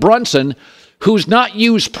Jalen Brunson who's not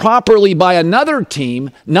used properly by another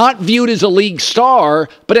team, not viewed as a league star,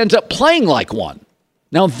 but ends up playing like one.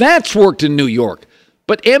 Now that's worked in New York.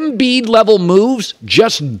 But Embiid-level moves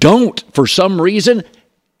just don't for some reason,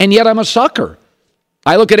 and yet I'm a sucker.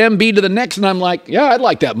 I look at Embiid to the Knicks, and I'm like, yeah, I'd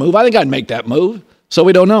like that move. I think I'd make that move. So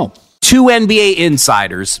we don't know. 2 NBA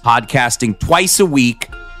insiders podcasting twice a week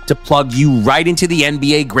to plug you right into the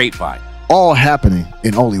NBA grapevine. All happening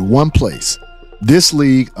in only one place. This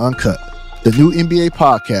League Uncut, the new NBA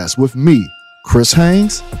podcast with me, Chris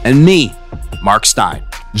Haynes, and me, Mark Stein.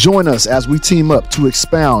 Join us as we team up to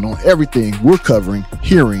expound on everything we're covering,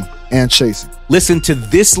 hearing, and chasing. Listen to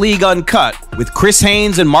This League Uncut with Chris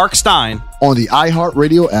Haynes and Mark Stein on the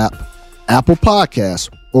iHeartRadio app, Apple Podcasts,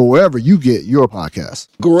 or wherever you get your podcasts.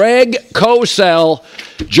 Greg Cosell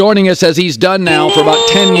joining us as he's done now for about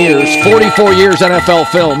 10 years, 44 years NFL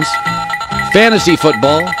films, fantasy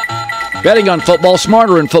football, betting on football,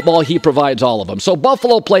 smarter in football. He provides all of them. So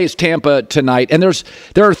Buffalo plays Tampa tonight, and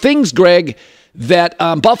there are things, Greg, that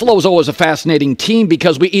Buffalo is always a fascinating team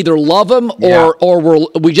because we either love them or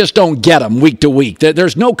we just don't get them week to week.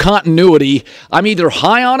 There's no continuity. I'm either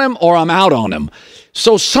high on him or I'm out on him.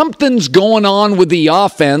 So something's going on with the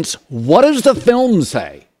offense. What does the film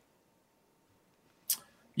say?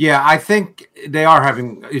 Yeah, I think they are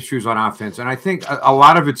having issues on offense, and I think a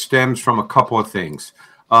lot of it stems from a couple of things.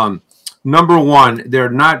 Number one, they're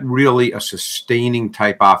not really a sustaining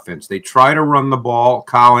type offense. They try to run the ball,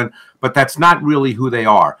 Colin, but that's not really who they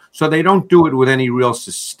are. So they don't do it with any real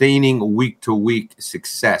sustaining week-to-week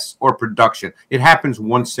success or production. It happens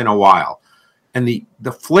once in a while. And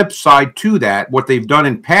the flip side to that, what they've done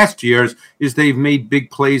in past years is they've made big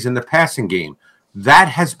plays in the passing game. That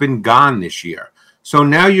has been gone this year. So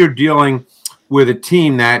now you're dealing with a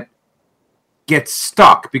team that gets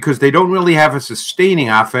stuck because they don't really have a sustaining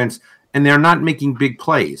offense and they're not making big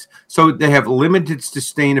plays. So they have limited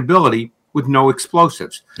sustainability with no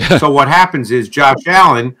explosives. So what happens is Josh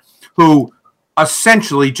Allen, who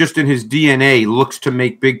essentially just in his DNA looks to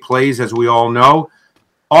make big plays, as we all know,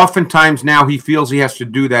 oftentimes now he feels he has to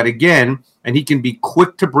do that again, and he can be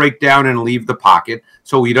quick to break down and leave the pocket.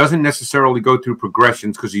 So he doesn't necessarily go through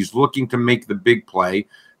progressions because he's looking to make the big play.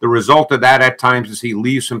 The result of that at times is he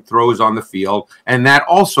leaves some throws on the field, and that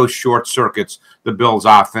also short circuits the Bills'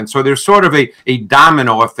 offense. So there's sort of a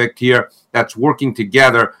domino effect here that's working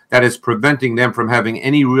together that is preventing them from having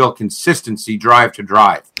any real consistency drive to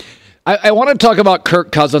drive. I want to talk about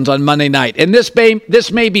Kirk Cousins on Monday night, and this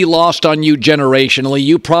may be lost on you generationally.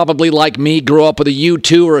 You probably, like me, grew up with a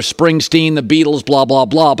U2 or a Springsteen, the Beatles, blah, blah,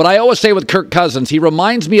 blah. But I always say with Kirk Cousins, he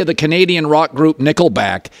reminds me of the Canadian rock group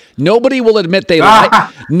Nickelback. Nobody will admit they like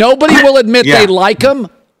him,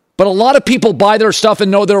 but a lot of people buy their stuff and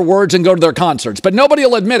know their words and go to their concerts. But nobody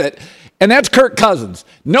will admit it, and that's Kirk Cousins.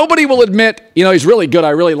 Nobody will admit, he's really good, I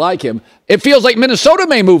really like him. It feels like Minnesota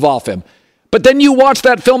may move off him. But then you watch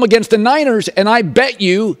that film against the Niners, and I bet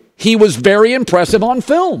you he was very impressive on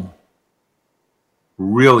film.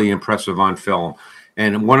 Really impressive on film.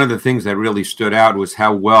 And one of the things that really stood out was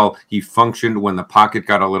how well he functioned when the pocket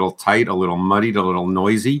got a little tight, a little muddied, a little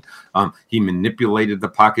noisy. He manipulated the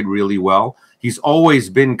pocket really well. He's always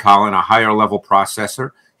been, Colin, a higher level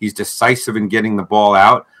processor. He's decisive in getting the ball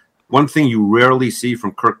out. One thing you rarely see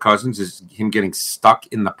from Kirk Cousins is him getting stuck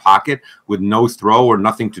in the pocket with no throw or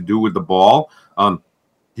nothing to do with the ball.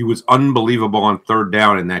 He was unbelievable on third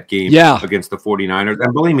down in that game against the 49ers.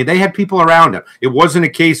 And believe me, they had people around him. It wasn't a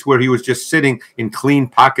case where he was just sitting in clean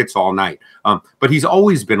pockets all night. But he's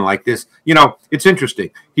always been like this. It's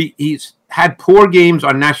interesting. He's had poor games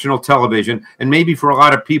on national television, and maybe for a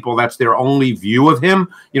lot of people, that's their only view of him.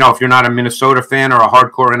 If you're not a Minnesota fan or a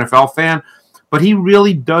hardcore NFL fan. But he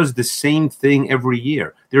really does the same thing every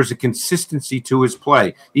year. there's a consistency to his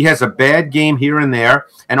play. He has a bad game here and there,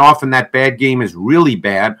 and often that bad game is really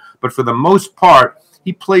bad. But for the most part,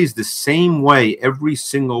 he plays the same way every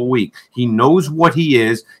single week. He knows what he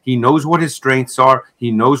is. He knows what his strengths are. He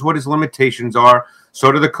knows what his limitations are.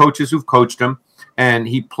 So do the coaches who've coached him. And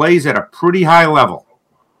he plays at a pretty high level.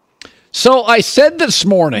 So I said this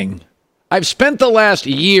morning, I've spent the last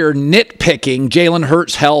year nitpicking Jalen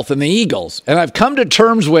Hurts' health and the Eagles, and I've come to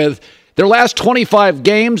terms with their last 25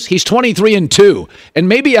 games, he's 23-2, and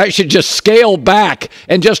maybe I should just scale back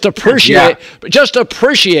and just appreciate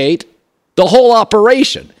the whole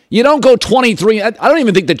operation. You don't go 23. I don't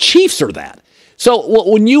even think the Chiefs are that. So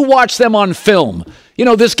when you watch them on film, you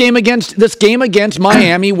know, this game against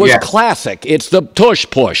Miami was classic. It's the tush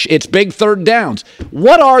push. It's big third downs.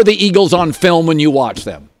 What are the Eagles on film when you watch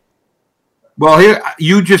them? Well, here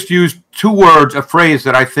you just used two words, a phrase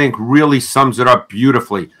that I think really sums it up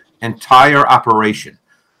beautifully: entire operation.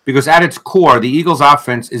 Because at its core, the Eagles'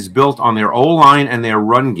 offense is built on their O-line and their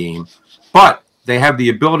run game, but they have the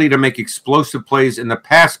ability to make explosive plays in the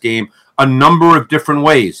pass game a number of different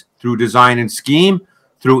ways, through design and scheme,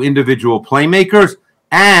 through individual playmakers,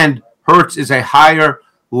 and Hurts is a higher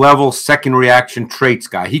level second reaction traits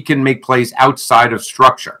guy. He can make plays outside of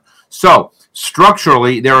structure. So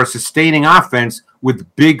structurally, they're a sustaining offense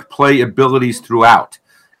with big play abilities throughout.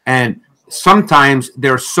 And sometimes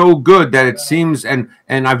they're so good that it seems, and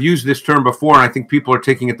I've used this term before, and I think people are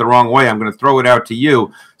taking it the wrong way. I'm going to throw it out to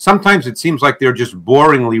you. Sometimes it seems like they're just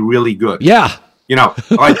boringly really good. Yeah. You know,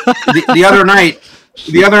 like the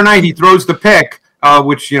other night he throws the pick,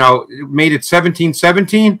 which, you know, made it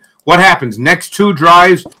 17-17. What happens? Next two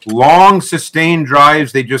drives, long sustained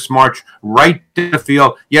drives, they just march right to the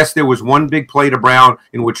field. Yes, there was one big play to Brown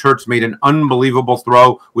in which Hurts made an unbelievable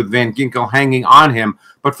throw with Van Ginkel hanging on him.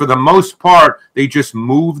 But for the most part, they just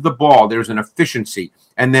move the ball. There's an efficiency.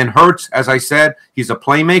 And then Hurts, as I said, he's a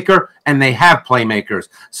playmaker, and they have playmakers.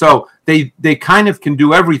 So they kind of can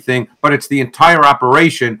do everything, but it's the entire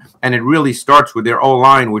operation, and it really starts with their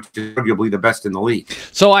O-line, which is arguably the best in the league.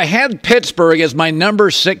 So I had Pittsburgh as my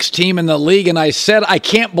number 6 team in the league, and I said I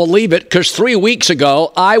can't believe it because 3 weeks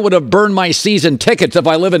ago I would have burned my season tickets if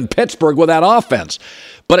I live in Pittsburgh with that offense.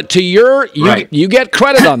 But you get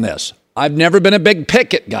credit on this. I've never been a big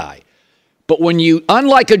Pickett guy. But when you,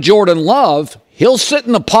 unlike a Jordan Love, he'll sit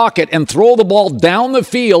in the pocket and throw the ball down the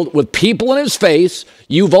field with people in his face.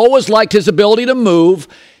 You've always liked his ability to move.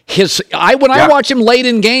 I watch him late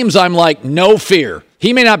in games, I'm like, no fear.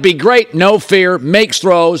 He may not be great, no fear, makes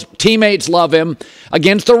throws, teammates love him.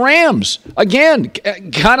 Against the Rams, again,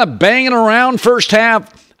 kind of banging around first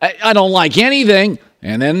half. I don't like anything.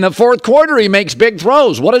 And then in the fourth quarter, he makes big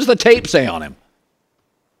throws. What does the tape say on him?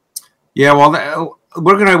 Yeah, well,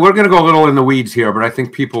 we're gonna go a little in the weeds here, but I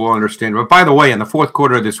think people will understand. But by the way, in the fourth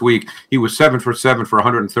quarter of this week, he was 7 for 7 for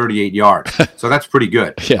 138 yards, so that's pretty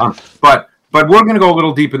good. Yeah. But we're going to go a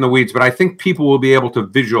little deep in the weeds. But I think people will be able to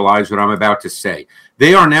visualize what I'm about to say.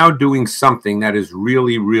 They are now doing something that is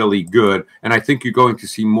really, really good, and I think you're going to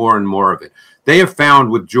see more and more of it. They have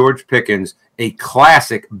found with George Pickens a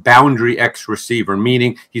classic boundary X receiver,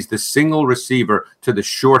 meaning he's the single receiver to the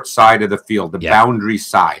short side of the field, the boundary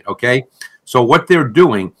side, okay? So what they're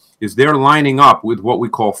doing is they're lining up with what we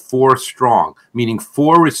call 4 strong, meaning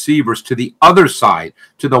 4 receivers to the other side,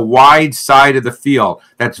 to the wide side of the field.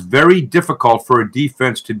 That's very difficult for a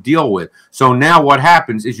defense to deal with. So now what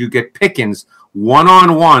happens is you get Pickens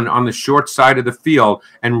one-on-one on the short side of the field,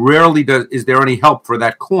 and rarely is there any help for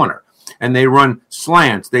that corner. And they run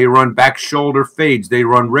slants, they run back shoulder fades, they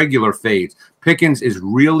run regular fades. Pickens is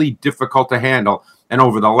really difficult to handle. And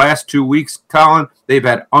over the last 2 weeks, Colin, they've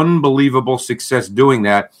had unbelievable success doing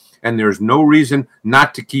that. And there's no reason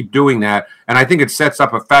not to keep doing that. And I think it sets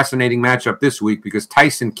up a fascinating matchup this week because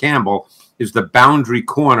Tyson Campbell is the boundary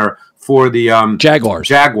corner for the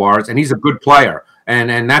Jaguars, and he's a good player.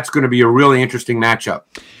 And that's going to be a really interesting matchup.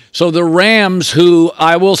 So the Rams, who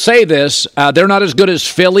I will say this, they're not as good as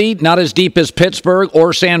Philly, not as deep as Pittsburgh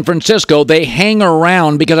or San Francisco. They hang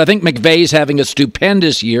around because I think McVay's having a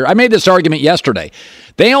stupendous year. I made this argument yesterday.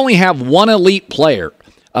 They only have one elite player.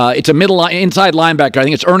 It's a inside linebacker. I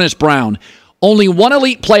think it's Ernest Brown. Only one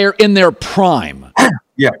elite player in their prime.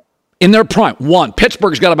 Yeah. In their prime. One.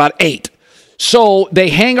 Pittsburgh's got about 8. So they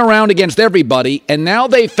hang around against everybody, and now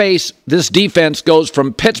they face this defense goes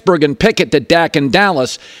from Pittsburgh and Pickett to Dak and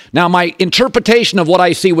Dallas. Now, my interpretation of what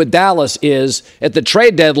I see with Dallas is at the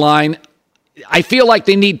trade deadline, I feel like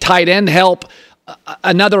they need tight end help,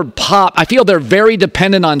 another pop. I feel they're very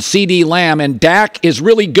dependent on CeeDee Lamb, and Dak is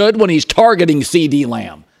really good when he's targeting CeeDee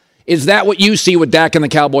Lamb. Is that what you see with Dak and the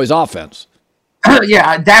Cowboys offense?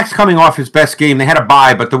 Yeah, Dak's coming off his best game. They had a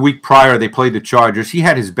bye, but the week prior they played the Chargers. He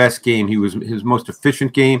had his best game. He was his most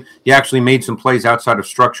efficient game. He actually made some plays outside of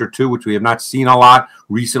structure too, which we have not seen a lot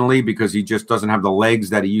recently because he just doesn't have the legs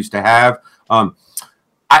that he used to have.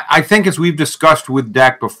 I think, as we've discussed with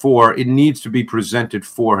Dak before, it needs to be presented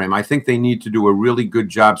for him. I think they need to do a really good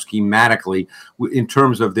job schematically in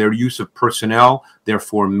terms of their use of personnel, their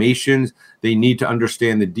formations. They need to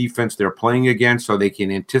understand the defense they're playing against so they can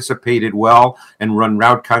anticipate it well and run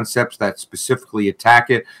route concepts that specifically attack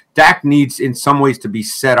it. Dak needs, in some ways, to be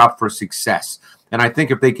set up for success. And I think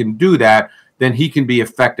if they can do that, then he can be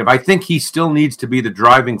effective. I think he still needs to be the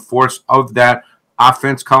driving force of that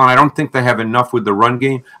offense, Colin. I don't think they have enough with the run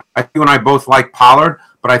game. I think you and I both like Pollard,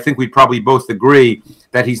 but I think we'd probably both agree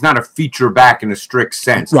that he's not a feature back in a strict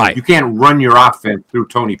sense. Right. You can't run your offense through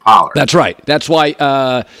Tony Pollard. That's right. That's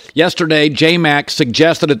why yesterday J-Mac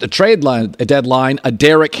suggested at the trade deadline a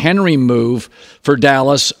Derrick Henry move for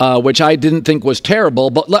Dallas, which I didn't think was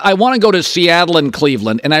terrible. But I want to go to Seattle and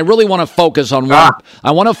Cleveland, and I really want to focus on one.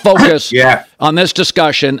 I want to focus on this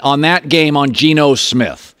discussion on that game on Geno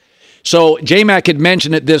Smith. So J-Mac had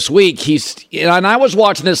mentioned it this week. And I was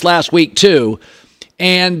watching this last week too.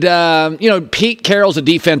 And, Pete Carroll's a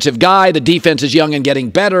defensive guy. The defense is young and getting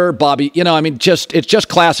better. Bobby, it's just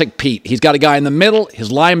classic Pete. He's got a guy in the middle. His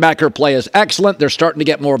linebacker play is excellent. They're starting to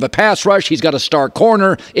get more of a pass rush. He's got a star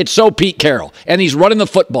corner. It's so Pete Carroll. And he's running the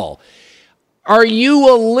football. Are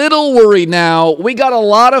you a little worried now? We got a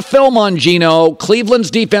lot of film on Geno. Cleveland's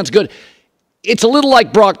defense good. It's a little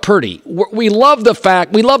like Brock Purdy. We love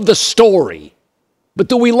the story, but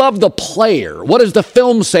do we love the player? What does the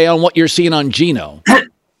film say on what you're seeing on Geno?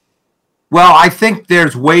 Well, I think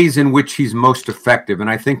there's ways in which he's most effective, and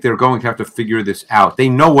I think they're going to have to figure this out. They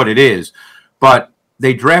know what it is, but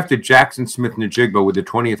they drafted Jackson Smith-Njigba with the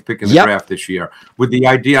 20th pick in the draft this year with the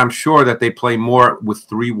idea, I'm sure, that they play more with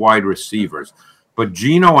 3 wide receivers. But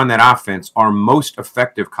Geno and that offense are most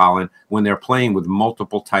effective, Colin, when they're playing with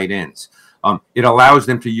multiple tight ends. It allows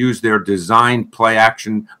them to use their design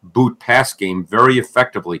play-action boot pass game very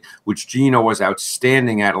effectively, which Geno was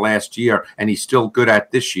outstanding at last year, and he's still good at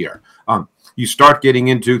this year. You start getting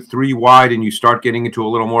into 3 wide, and you start getting into a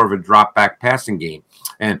little more of a drop-back passing game.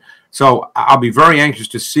 And so I'll be very anxious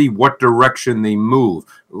to see what direction they move.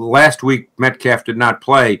 Last week, Metcalf did not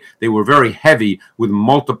play. They were very heavy with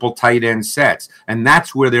multiple tight end sets, and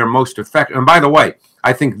that's where they're most effective. And by the way,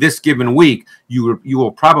 I think this given week, you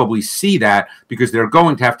will probably see that because they're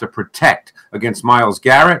going to have to protect against Myles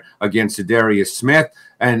Garrett, against Zadarius Smith,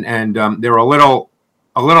 and they're a little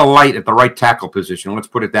light at the right tackle position. Let's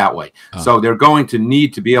put it that way. So they're going to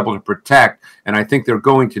need to be able to protect, and I think they're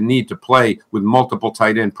going to need to play with multiple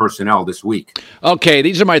tight end personnel this week. Okay,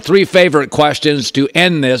 these are my 3 favorite questions to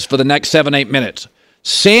end this for the next 7-8 minutes.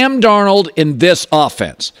 Sam Darnold in this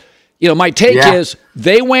offense. My take is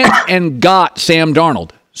they went and got Sam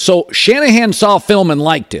Darnold. So Shanahan saw film and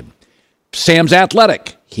liked him. Sam's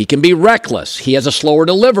athletic. He can be reckless. He has a slower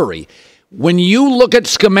delivery. When you look at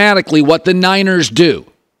schematically what the Niners do,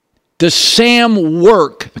 does Sam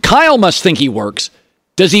work? Kyle must think he works.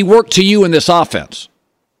 Does he work to you in this offense?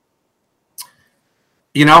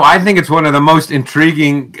 I think it's one of the most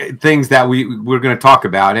intriguing things that we're going to talk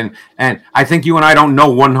about. And I think you and I don't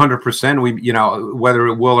know 100%, whether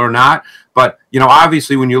it will or not. But,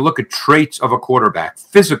 obviously when you look at traits of a quarterback,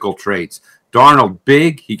 physical traits, Darnold,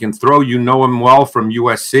 big, he can throw, him well from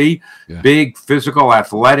USC, big, physical,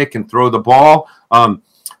 athletic, can throw the ball.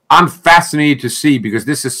 I'm fascinated to see because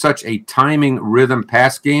this is such a timing rhythm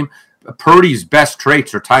pass game. Purdy's best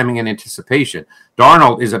traits are timing and anticipation.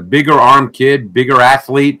 Darnold is a bigger arm kid, bigger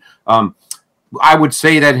athlete. I would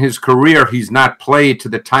say that in his career, he's not played to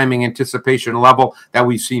the timing anticipation level that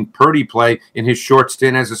we've seen Purdy play in his short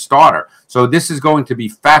stint as a starter. So this is going to be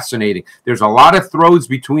fascinating. There's a lot of throws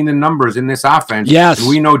between the numbers in this offense. Yes. And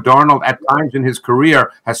we know Darnold at times in his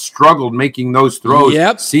career has struggled making those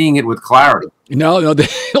throws, seeing it with clarity. No,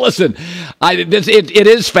 listen, it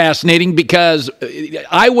is fascinating because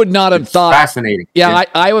I would not have thought. Fascinating. Yeah,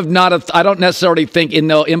 I would not have. I don't necessarily think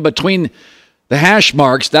in between the hash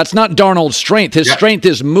marks, that's not Darnold's strength. His strength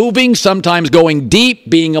is moving, sometimes going deep,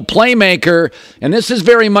 being a playmaker, and this is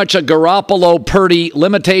very much a Garoppolo, Purdy,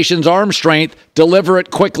 limitations, arm strength, deliver it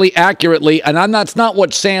quickly, accurately, and that's not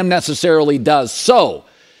what Sam necessarily does. So,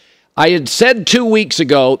 I had said 2 weeks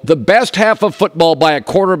ago, the best half of football by a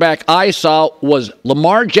quarterback I saw was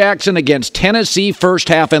Lamar Jackson against Tennessee, first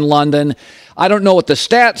half in London. I don't know what the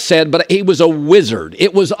stats said, but he was a wizard.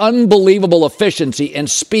 It was unbelievable efficiency and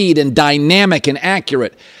speed and dynamic and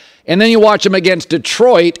accurate. And then you watch him against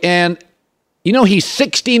Detroit, and You know, he's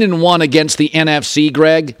 16-1 against the NFC,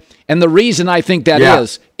 Greg. And the reason I think that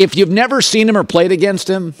is, if you've never seen him or played against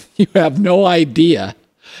him, you have no idea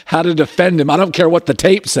how to defend him. I don't care what the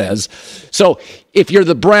tape says. So if you're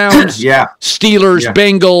the Browns, Steelers,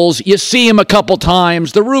 Bengals, you see him a couple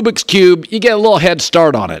times, the Rubik's Cube, you get a little head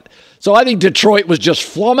start on it. So I think Detroit was just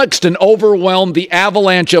flummoxed and overwhelmed, the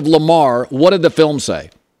avalanche of Lamar. What did the film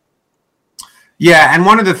say? Yeah, and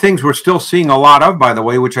one of the things we're still seeing a lot of, by the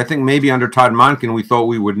way, which I think maybe under Todd Monken we thought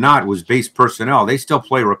we would not, was base personnel. They still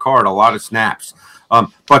play Ricard a lot of snaps.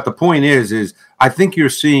 But the point is I think you're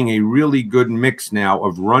seeing a really good mix now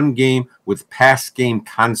of run game with pass game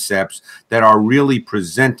concepts that are really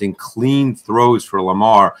presenting clean throws for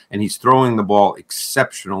Lamar, and he's throwing the ball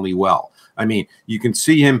exceptionally well. I mean, you can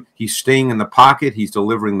see him. He's staying in the pocket. He's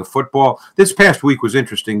delivering the football. This past week was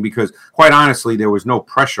interesting because, quite honestly, there was no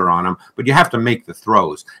pressure on him, but you have to make the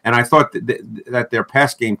throws. And I thought that their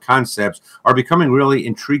pass game concepts are becoming really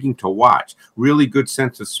intriguing to watch. Really good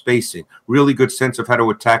sense of spacing, really good sense of how to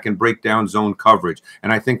attack and break down zone coverage.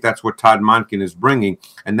 And I think that's what Todd Monken is bringing,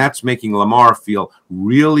 and that's making Lamar feel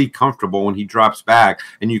really comfortable when he drops back.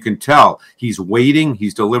 And you can tell he's waiting.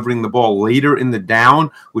 He's delivering the ball later in the down,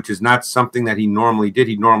 which is not something that he normally did.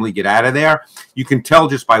 He'd normally get out of there. You can tell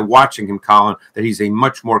just by watching him, Colin, that he's a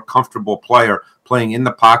much more comfortable player playing in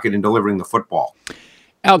the pocket and delivering the football.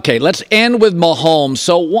 Okay, let's end with Mahomes.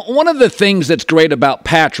 So one of the things that's great about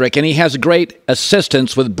Patrick, and he has great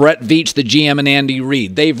assistance with Brett Veach, the GM, and Andy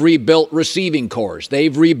Reid. They've rebuilt receiving corps.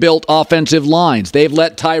 They've rebuilt offensive lines. They've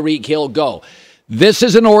let Tyreek Hill go. This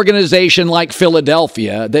is an organization like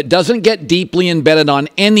Philadelphia that doesn't get deeply embedded on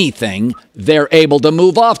anything. They're able to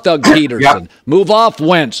move off Doug Peterson, move off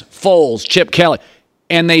Wentz, Foles, Chip Kelly,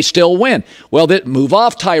 and they still win. Well, move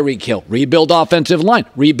off Tyreek Hill, rebuild offensive line,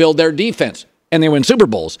 rebuild their defense, and they win Super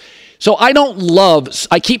Bowls. So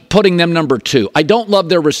I keep putting them number 2. I don't love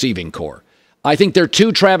their receiving corps. I think they're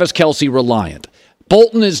too Travis Kelce reliant.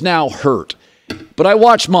 Bolton is now hurt. But I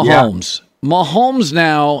watch Mahomes. Mahomes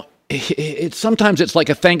now, sometimes it's like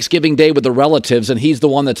a Thanksgiving day with the relatives, and he's the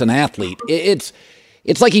one that's an athlete. It's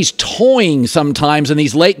like he's toying sometimes in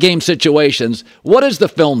these late game situations. What does the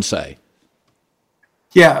film say?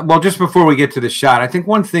 Yeah, well, just before we get to the shot, I think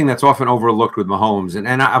one thing that's often overlooked with Mahomes,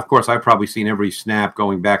 and of course I've probably seen every snap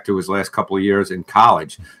going back to his last couple of years in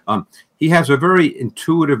college, he has a very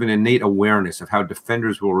intuitive and innate awareness of how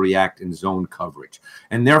defenders will react in zone coverage.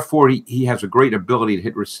 And therefore, he has a great ability to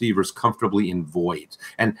hit receivers comfortably in voids.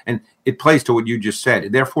 And it plays to what you just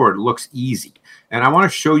said. Therefore, it looks easy. And I want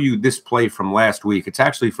to show you this play from last week. It's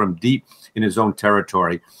actually from deep in his own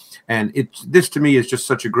territory. And this, to me, is just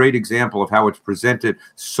such a great example of how it's presented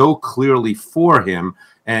so clearly for him.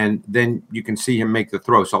 And then you can see him make the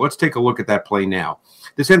throw. So let's take a look at that play now.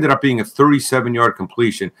 This ended up being a 37-yard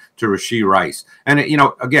completion to Rashee Rice. And,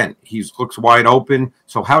 again, he looks wide open.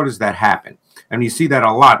 So how does that happen? And you see that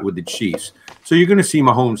a lot with the Chiefs. So you're going to see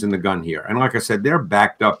Mahomes in the gun here. And like I said, they're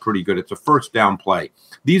backed up pretty good. It's a first down play.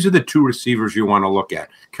 These are the 2 receivers you want to look at.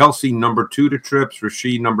 Kelce, number 2 to trips.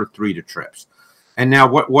 Rashee, number 3 to trips. And now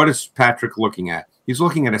what is Patrick looking at? He's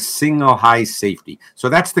looking at a single high safety. So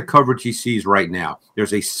that's the coverage he sees right now.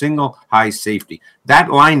 There's a single high safety. That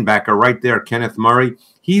linebacker right there, Kenneth Murray,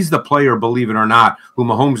 he's the player, believe it or not, who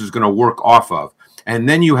Mahomes is going to work off of. And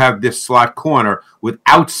then you have this slot corner with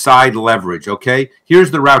outside leverage, okay?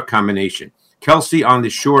 Here's the route combination. Kelce on the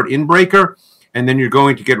short inbreaker, and then you're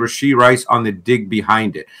going to get Rashee Rice on the dig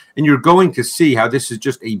behind it. And you're going to see how this is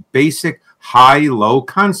just a basic high-low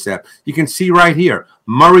concept. You can see right here,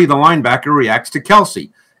 Murray, the linebacker, reacts to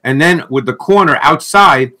Kelce. And then with the corner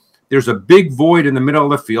outside, there's a big void in the middle of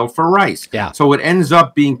the field for Rice. Yeah. So it ends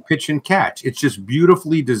up being pitch and catch. It's just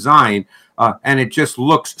beautifully designed, and it just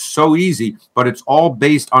looks so easy, but it's all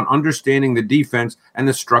based on understanding the defense and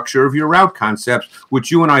the structure of your route concepts, which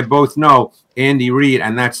you and I both know Andy Reid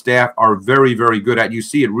and that staff are very, very good at. You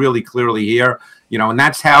see it really clearly here. And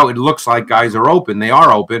that's how it looks like guys are open. They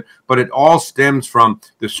are open, but it all stems from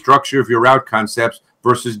the structure of your route concepts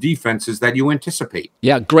versus defenses that you anticipate.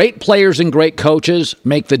 Yeah, great players and great coaches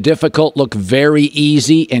make the difficult look very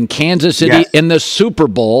easy. And Kansas City in the Super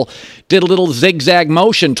Bowl did a little zigzag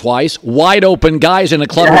motion twice, wide open guys in a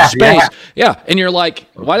cluttered space. Yeah, and you're like,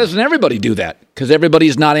 why doesn't everybody do that? Because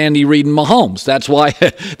everybody's not Andy Reid and Mahomes. That's why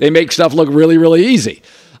they make stuff look really, really easy.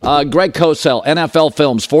 Greg Cosell, NFL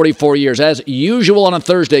Films, 44 years. As usual on a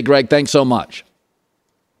Thursday, Greg, thanks so much.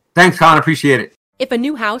 Thanks, Con. Appreciate it. If a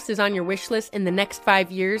new house is on your wish list in the next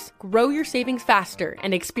 5 years, grow your savings faster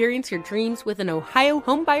and experience your dreams with an Ohio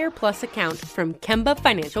Homebuyer Plus account from Kemba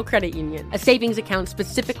Financial Credit Union. A savings account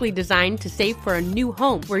specifically designed to save for a new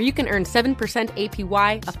home, where you can earn 7%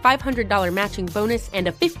 APY, a $500 matching bonus, and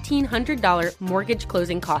a $1,500 mortgage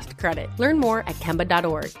closing cost credit. Learn more at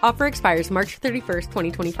Kemba.org. Offer expires March 31st,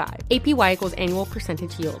 2025. APY equals annual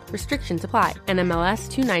percentage yield. Restrictions apply. NMLS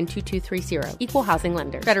 292230. Equal housing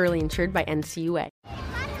lender. Federally insured by NCUA.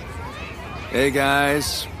 Hey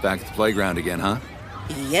guys, back at the playground again, huh?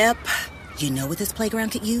 Yep. You know what this playground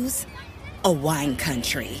could use? A wine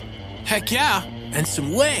country. Heck yeah, and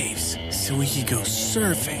some waves so we could go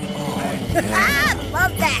surfing. Oh, yeah.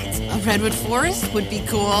 Love that. A redwood forest would be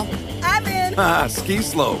cool. I'm in. Ski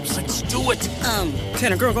slopes. Let's do it.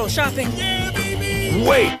 Can a girl go shopping? Yeah, baby.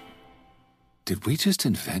 Wait. Did we just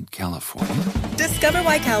invent California? Discover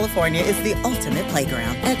why California is the ultimate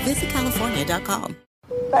playground at visitcalifornia.com.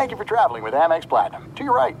 Thank you for traveling with Amex Platinum. To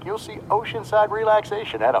your right, you'll see oceanside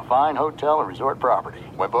relaxation at a fine hotel and resort property.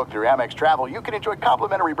 When booked through Amex Travel, you can enjoy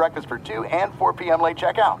complimentary breakfast for 2 and 4 p.m. late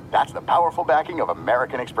checkout. That's the powerful backing of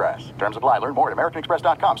American Express. Terms apply. Learn more at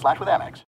americanexpress.com/withAmex.